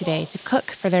gathered today to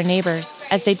cook for their neighbors,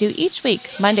 as they do each week,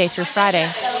 Monday through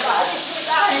Friday.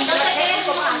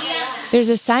 There's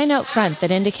a sign out front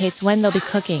that indicates when they'll be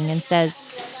cooking and says,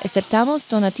 "Aceptamos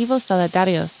donativos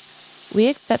solidarios." We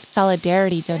accept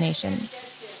solidarity donations.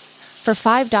 For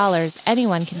 $5,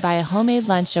 anyone can buy a homemade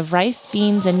lunch of rice,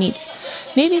 beans, and meat.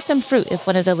 Maybe some fruit if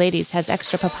one of the ladies has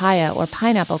extra papaya or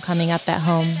pineapple coming up at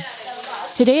home.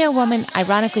 Today, a woman,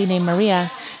 ironically named Maria,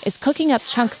 is cooking up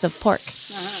chunks of pork.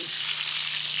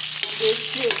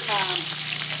 This is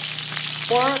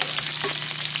pork.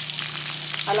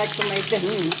 I like to make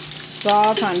them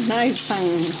soft and nice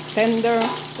and tender,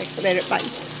 like very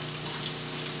bite.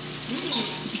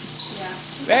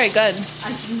 Very good.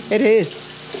 It is.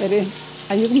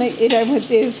 And you can make it with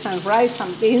this and rice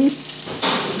and beans.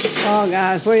 Oh,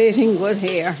 gosh, we're eating good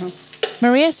here.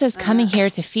 Maria says coming here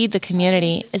to feed the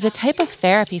community is a type of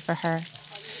therapy for her.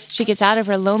 She gets out of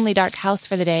her lonely, dark house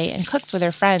for the day and cooks with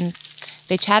her friends.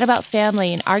 They chat about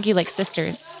family and argue like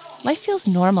sisters. Life feels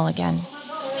normal again.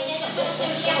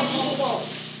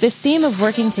 This theme of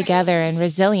working together and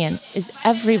resilience is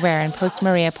everywhere in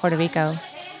post-Maria Puerto Rico.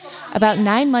 About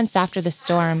 9 months after the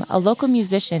storm, a local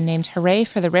musician named Hooray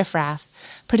for the Riff Raff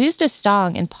produced a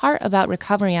song in part about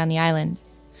recovery on the island.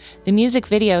 The music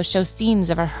video shows scenes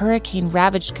of a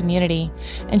hurricane-ravaged community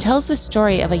and tells the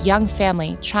story of a young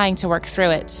family trying to work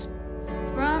through it.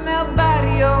 From El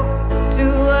Barrio to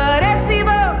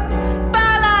Arecibo,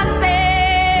 Pa'lante.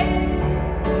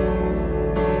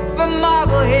 From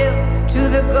Marble Hill to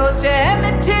the coast of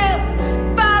Emmett Till,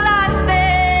 Pa'lante.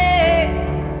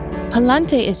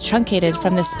 Pa'lante is truncated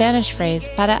from the Spanish phrase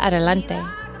para adelante,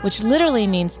 which literally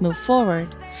means move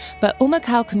forward. But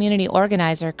Humacao community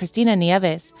organizer Cristina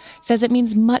Nieves says it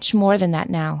means much more than that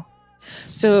now.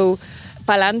 So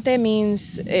Pa'lante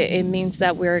means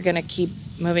that we're going to keep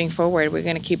moving forward, we're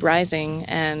going to keep rising,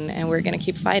 and we're going to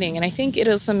keep fighting. And I think it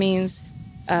also means,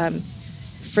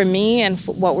 for me and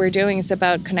for what we're doing, it's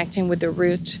about connecting with the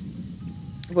root.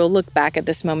 We'll look back at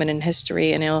this moment in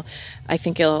history, and I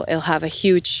think it'll have a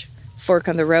huge fork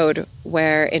on the road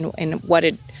where in what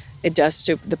it does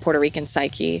to the Puerto Rican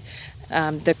psyche.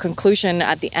 The conclusion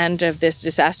at the end of this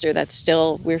disaster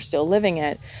we're still living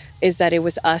it is that it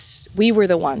was us. We were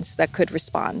the ones that could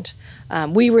respond.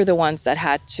 We were the ones that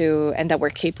had to, and that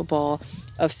were capable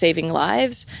of saving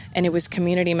lives. And it was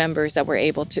community members that were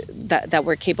able to, that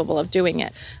were capable of doing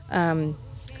it.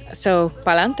 So,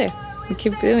 pa'lante. We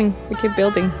keep building.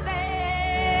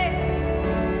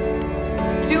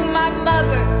 To my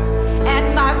mother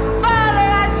and my father,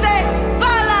 I say,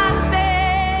 pa'lante.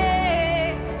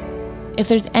 If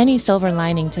there's any silver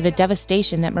lining to the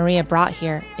devastation that Maria brought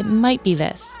here, it might be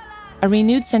this: a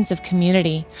renewed sense of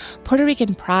community, Puerto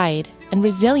Rican pride, and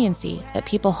resiliency that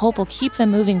people hope will keep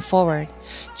them moving forward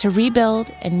to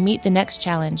rebuild and meet the next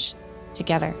challenge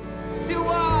together. To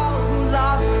all who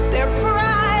lost their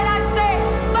pride, I say,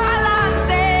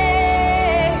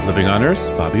 pa'lante. Living on Earth's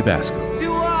Bobby Bascom.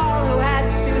 To all who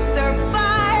had to survive,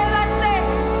 I say,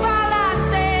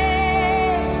 pa'lante.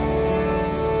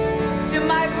 To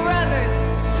my brothers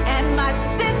and my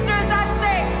sisters, I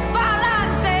say,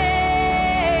 pa'lante.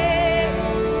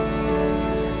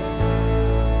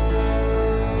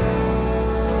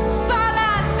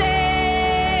 Pa'lante.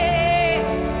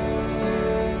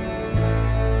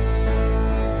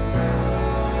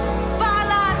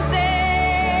 Pa'lante.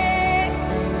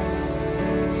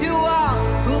 To all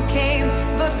who came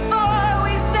before,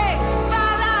 we say,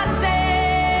 pa'lante.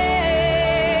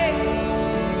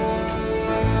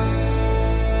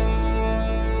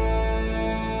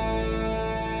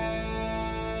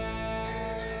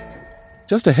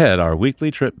 Just ahead, our weekly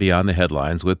trip beyond the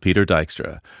headlines with Peter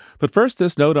Dykstra. But first,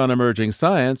 this note on emerging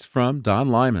science from Don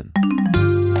Lyman.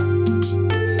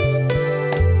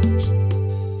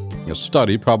 A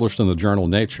study published in the journal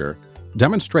Nature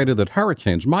demonstrated that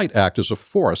hurricanes might act as a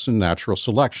force in natural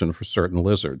selection for certain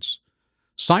lizards.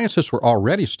 Scientists were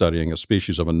already studying a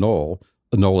species of anole,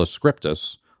 Anolis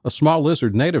scriptus, a small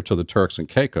lizard native to the Turks and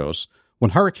Caicos,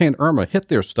 when Hurricane Irma hit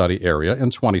their study area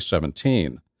in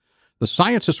 2017. The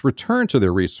scientists returned to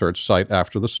their research site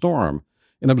after the storm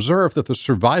and observed that the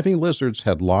surviving lizards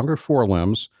had longer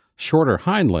forelimbs, shorter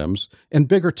hind limbs, and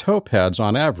bigger toe pads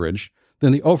on average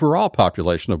than the overall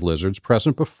population of lizards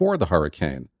present before the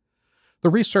hurricane. The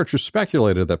researchers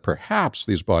speculated that perhaps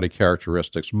these body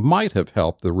characteristics might have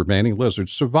helped the remaining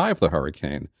lizards survive the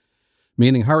hurricane,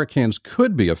 meaning hurricanes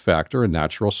could be a factor in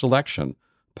natural selection,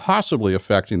 possibly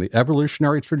affecting the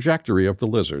evolutionary trajectory of the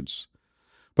lizards.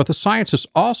 But the scientists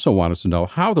also wanted to know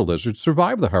how the lizards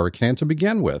survived the hurricane to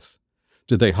begin with.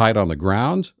 Did they hide on the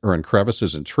ground or in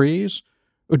crevices in trees?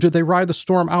 Or did they ride the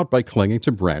storm out by clinging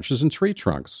to branches and tree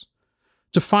trunks?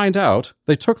 To find out,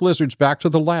 they took lizards back to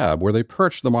the lab where they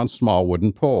perched them on small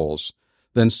wooden poles,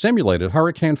 then simulated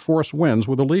hurricane-force winds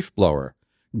with a leaf blower,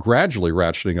 gradually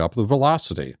ratcheting up the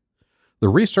velocity. The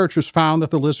researchers found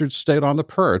that the lizards stayed on the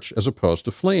perch as opposed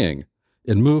to fleeing,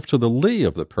 and moved to the lee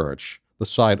of the perch, the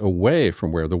side away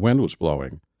from where the wind was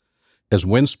blowing. As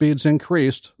wind speeds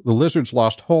increased, the lizards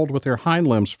lost hold with their hind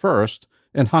limbs first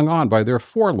and hung on by their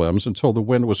forelimbs until the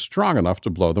wind was strong enough to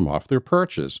blow them off their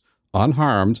perches,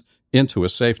 unharmed, into a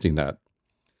safety net.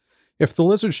 If the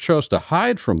lizards chose to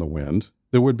hide from the wind,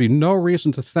 there would be no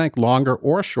reason to think longer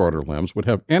or shorter limbs would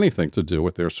have anything to do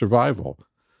with their survival.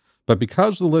 But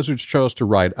because the lizards chose to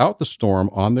ride out the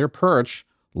storm on their perch,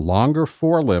 longer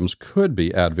forelimbs could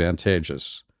be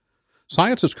advantageous.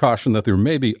 Scientists caution that there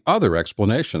may be other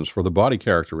explanations for the body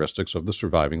characteristics of the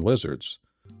surviving lizards.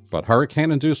 But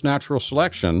hurricane-induced natural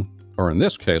selection, or in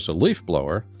this case a leaf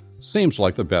blower, seems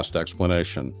like the best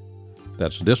explanation.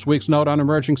 That's this week's Note on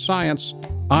Emerging Science.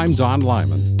 I'm Don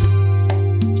Lyman.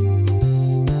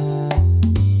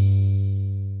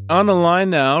 On the line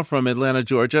now from Atlanta,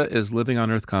 Georgia, is Living on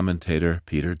Earth commentator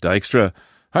Peter Dykstra.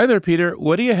 Hi there, Peter.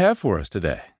 What do you have for us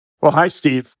today? Well, hi,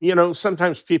 Steve. You know,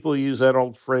 sometimes people use that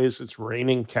old phrase, it's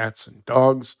raining cats and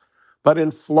dogs. But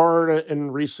in Florida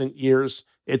in recent years,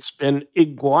 it's been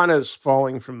iguanas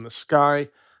falling from the sky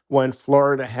when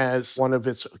Florida has one of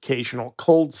its occasional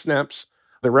cold snaps.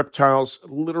 The reptiles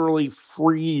literally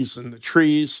freeze in the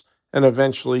trees and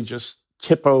eventually just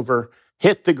tip over,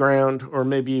 hit the ground, or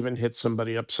maybe even hit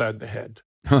somebody upside the head.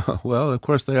 Well, of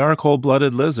course, they are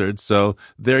cold-blooded lizards, so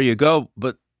there you go.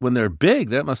 But when they're big,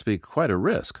 that must be quite a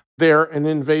risk. They're an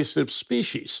invasive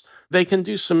species. They can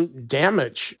do some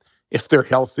damage if they're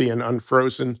healthy and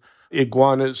unfrozen.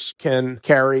 Iguanas can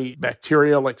carry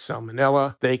bacteria like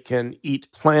salmonella. They can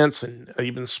eat plants and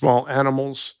even small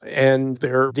animals. And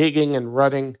their digging and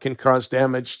rutting can cause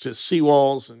damage to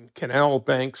seawalls and canal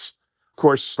banks. Of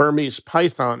course, Burmese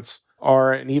pythons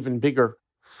are an even bigger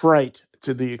fright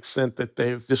to the extent that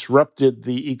they've disrupted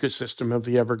the ecosystem of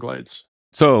the Everglades.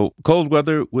 So cold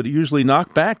weather would usually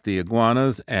knock back the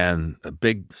iguanas and a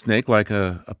big snake like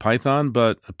a python,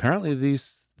 but apparently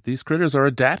these critters are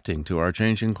adapting to our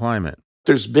changing climate.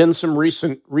 There's been some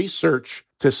recent research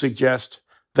to suggest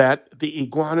that the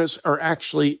iguanas are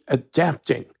actually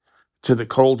adapting to the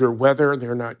colder weather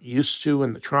they're not used to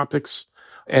in the tropics,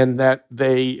 and that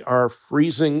they are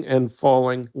freezing and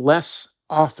falling less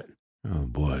often. Oh,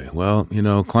 boy. Well,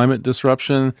 climate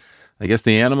disruption, I guess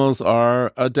the animals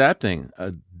are adapting.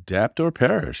 Adapt or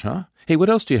perish, huh? Hey, what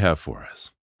else do you have for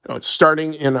us?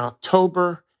 Starting in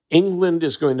October, England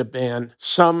is going to ban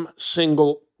some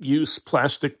single-use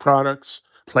plastic products,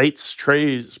 plates,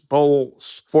 trays,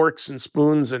 bowls, forks and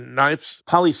spoons and knives,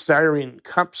 polystyrene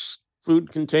cups,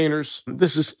 food containers.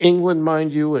 This is England,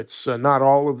 mind you. It's not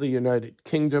all of the United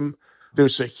Kingdom.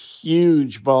 There's a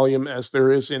huge volume, as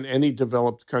there is in any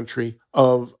developed country,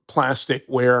 of plastic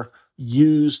ware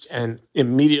used and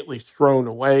immediately thrown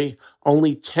away.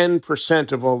 Only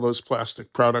 10% of all those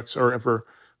plastic products are ever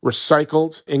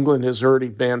recycled. England has already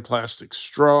banned plastic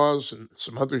straws and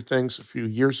some other things a few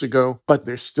years ago, but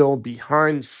they're still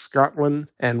behind Scotland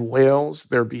and Wales.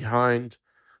 They're behind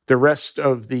the rest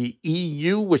of the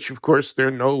EU, which of course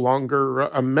they're no longer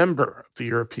a member of the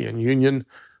European Union.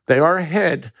 They are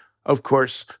ahead, of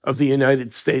course, of the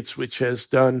United States, which has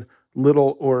done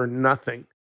little or nothing.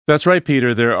 That's right,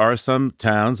 Peter. There are some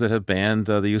towns that have banned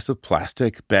the use of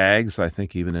plastic bags. I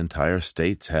think even entire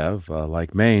states have,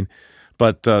 like Maine.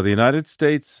 But the United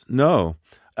States, no.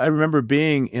 I remember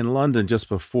being in London just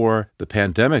before the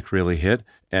pandemic really hit,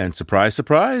 and surprise,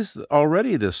 surprise,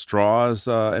 already the straws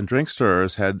and drink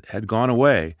stirrers had gone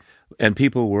away, and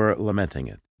people were lamenting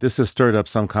it. This has stirred up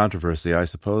some controversy. I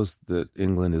suppose that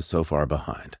England is so far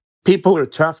behind. People are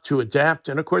tough to adapt.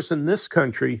 And of course, in this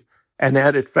country, an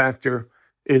added factor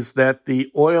is that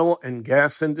the oil and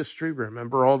gas industry,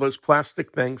 remember all those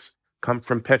plastic things come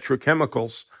from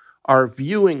petrochemicals, are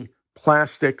viewing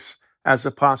plastics as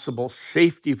a possible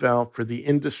safety valve for the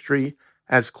industry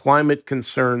as climate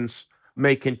concerns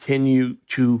may continue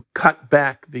to cut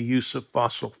back the use of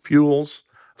fossil fuels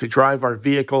to drive our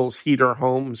vehicles, heat our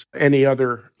homes, any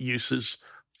other uses.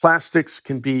 Plastics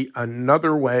can be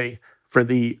another way for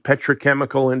the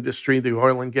petrochemical industry, the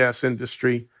oil and gas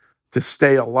industry, to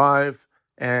stay alive.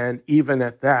 And even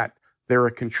at that, they're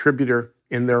a contributor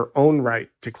in their own right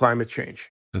to climate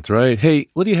change. That's right. Hey,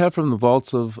 what do you have from the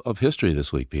vaults of history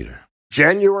this week, Peter?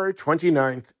 January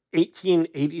 29th,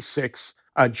 1886,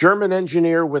 a German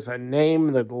engineer with a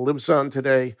name that lives on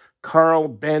today, Carl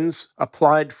Benz,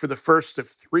 applied for the first of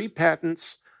 3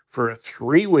 patents for a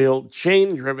 3-wheeled,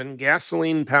 chain-driven,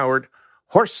 gasoline-powered,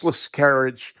 horseless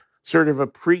carriage, sort of a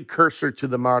precursor to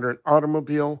the modern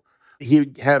automobile.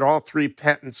 He had all 3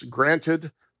 patents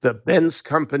granted. The Benz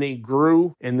company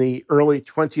grew in the early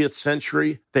 20th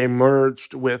century. They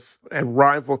merged with a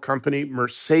rival company,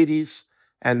 Mercedes,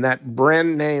 and that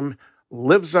brand name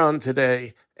lives on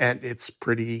today, and it's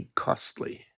pretty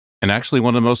costly. And actually,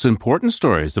 one of the most important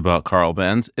stories about Carl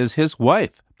Benz is his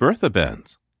wife, Bertha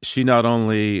Benz. She not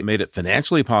only made it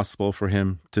financially possible for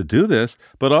him to do this,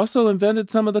 but also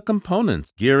invented some of the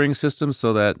components, gearing systems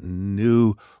so that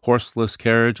new horseless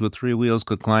carriage with 3 wheels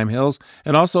could climb hills,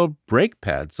 and also brake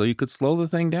pads so you could slow the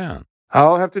thing down.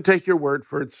 I'll have to take your word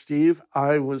for it, Steve.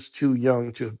 I was too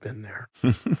young to have been there.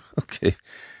 Okay.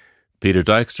 Peter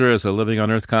Dykstra is a Living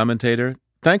on Earth commentator.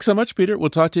 Thanks so much, Peter.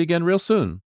 We'll talk to you again real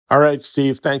soon. All right,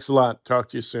 Steve. Thanks a lot. Talk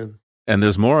to you soon. And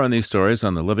there's more on these stories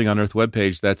on the Living on Earth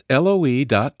webpage. That's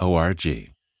LOE.org.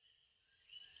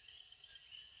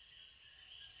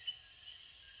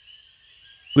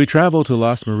 We travel to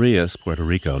Las Marias, Puerto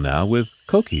Rico now with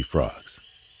coqui frogs.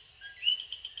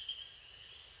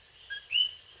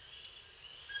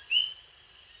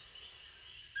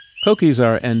 Coquis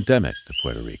are endemic to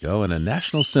Puerto Rico and a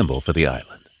national symbol for the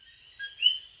island.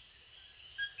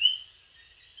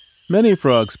 Many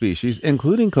frog species,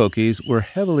 including kokies, were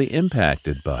heavily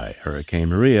impacted by Hurricane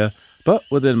Maria, but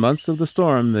within months of the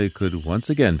storm, they could once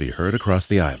again be heard across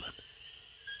the island.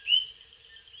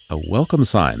 A welcome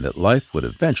sign that life would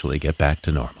eventually get back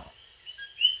to normal.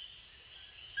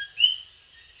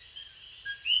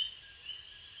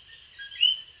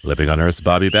 Living on Earth's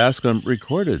Bobby Bascom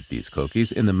recorded these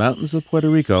kokies in the mountains of Puerto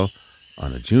Rico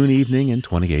on a June evening in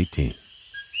 2018.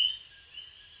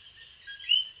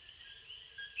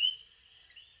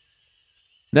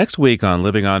 Next week on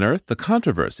Living on Earth, the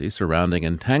controversy surrounding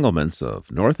entanglements of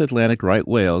North Atlantic right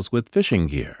whales with fishing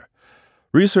gear.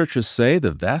 Researchers say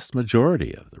the vast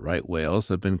majority of the right whales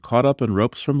have been caught up in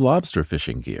ropes from lobster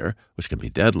fishing gear, which can be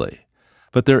deadly.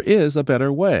 But there is a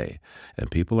better way,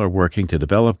 and people are working to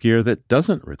develop gear that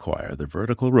doesn't require the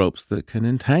vertical ropes that can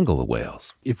entangle the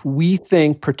whales. If we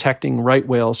think protecting right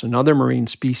whales and other marine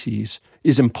species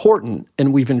is important,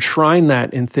 and we've enshrined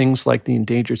that in things like the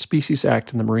Endangered Species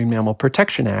Act and the Marine Mammal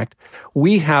Protection Act,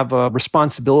 we have a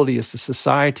responsibility as a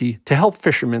society to help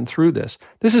fishermen through this.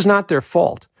 This is not their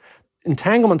fault.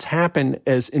 Entanglements happen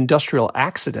as industrial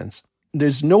accidents.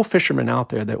 There's no fisherman out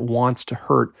there that wants to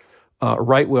hurt a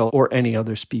right whale or any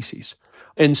other species.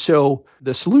 And so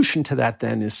the solution to that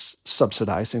then is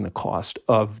subsidizing the cost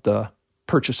of the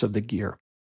purchase of the gear.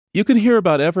 You can hear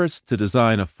about efforts to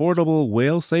design affordable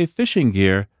whale-safe fishing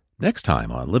gear next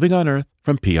time on Living on Earth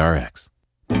from PRX.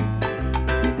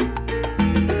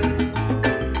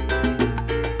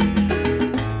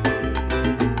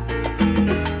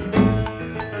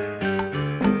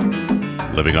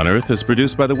 Living on Earth is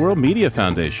produced by the World Media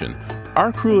Foundation.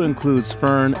 Our crew includes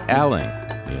Fern Alling,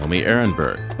 Naomi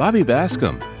Ehrenberg, Bobby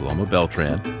Bascom, Paloma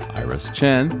Beltran, Iris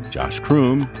Chen, Josh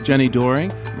Kroom, Jenny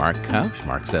Doring, Mark Couch,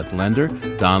 Mark Seth Lender,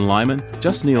 Don Lyman,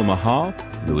 Justneil Mahal,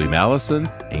 Louis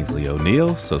Mallison, Ainsley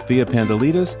O'Neill, Sophia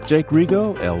Pandelides, Jake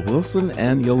Rigo, Elle Wilson,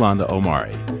 and Yolanda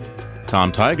Omari.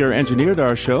 Tom Tiger engineered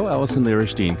our show. Allison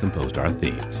Lierstein composed our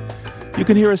themes. You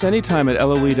can hear us anytime at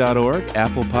LOE.org,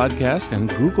 Apple Podcast,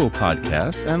 and Google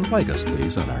Podcasts, and like us,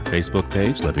 please, on our Facebook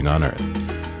page, Living on Earth.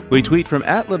 We tweet from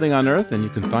 @LivingOnEarth, and you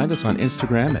can find us on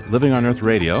Instagram at Living on Earth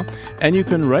Radio, and you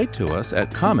can write to us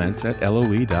at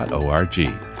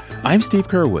comments@LOE.org. I'm Steve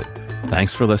Curwood.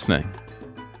 Thanks for listening.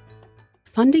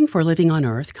 Funding for Living on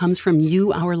Earth comes from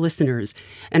you, our listeners,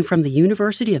 and from the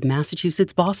University of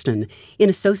Massachusetts Boston, in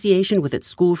association with its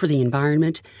School for the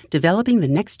Environment, developing the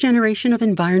next generation of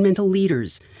environmental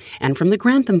leaders, and from the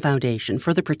Grantham Foundation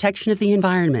for the Protection of the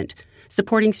Environment,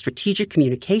 supporting strategic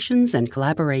communications and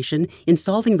collaboration in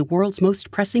solving the world's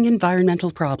most pressing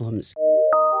environmental problems.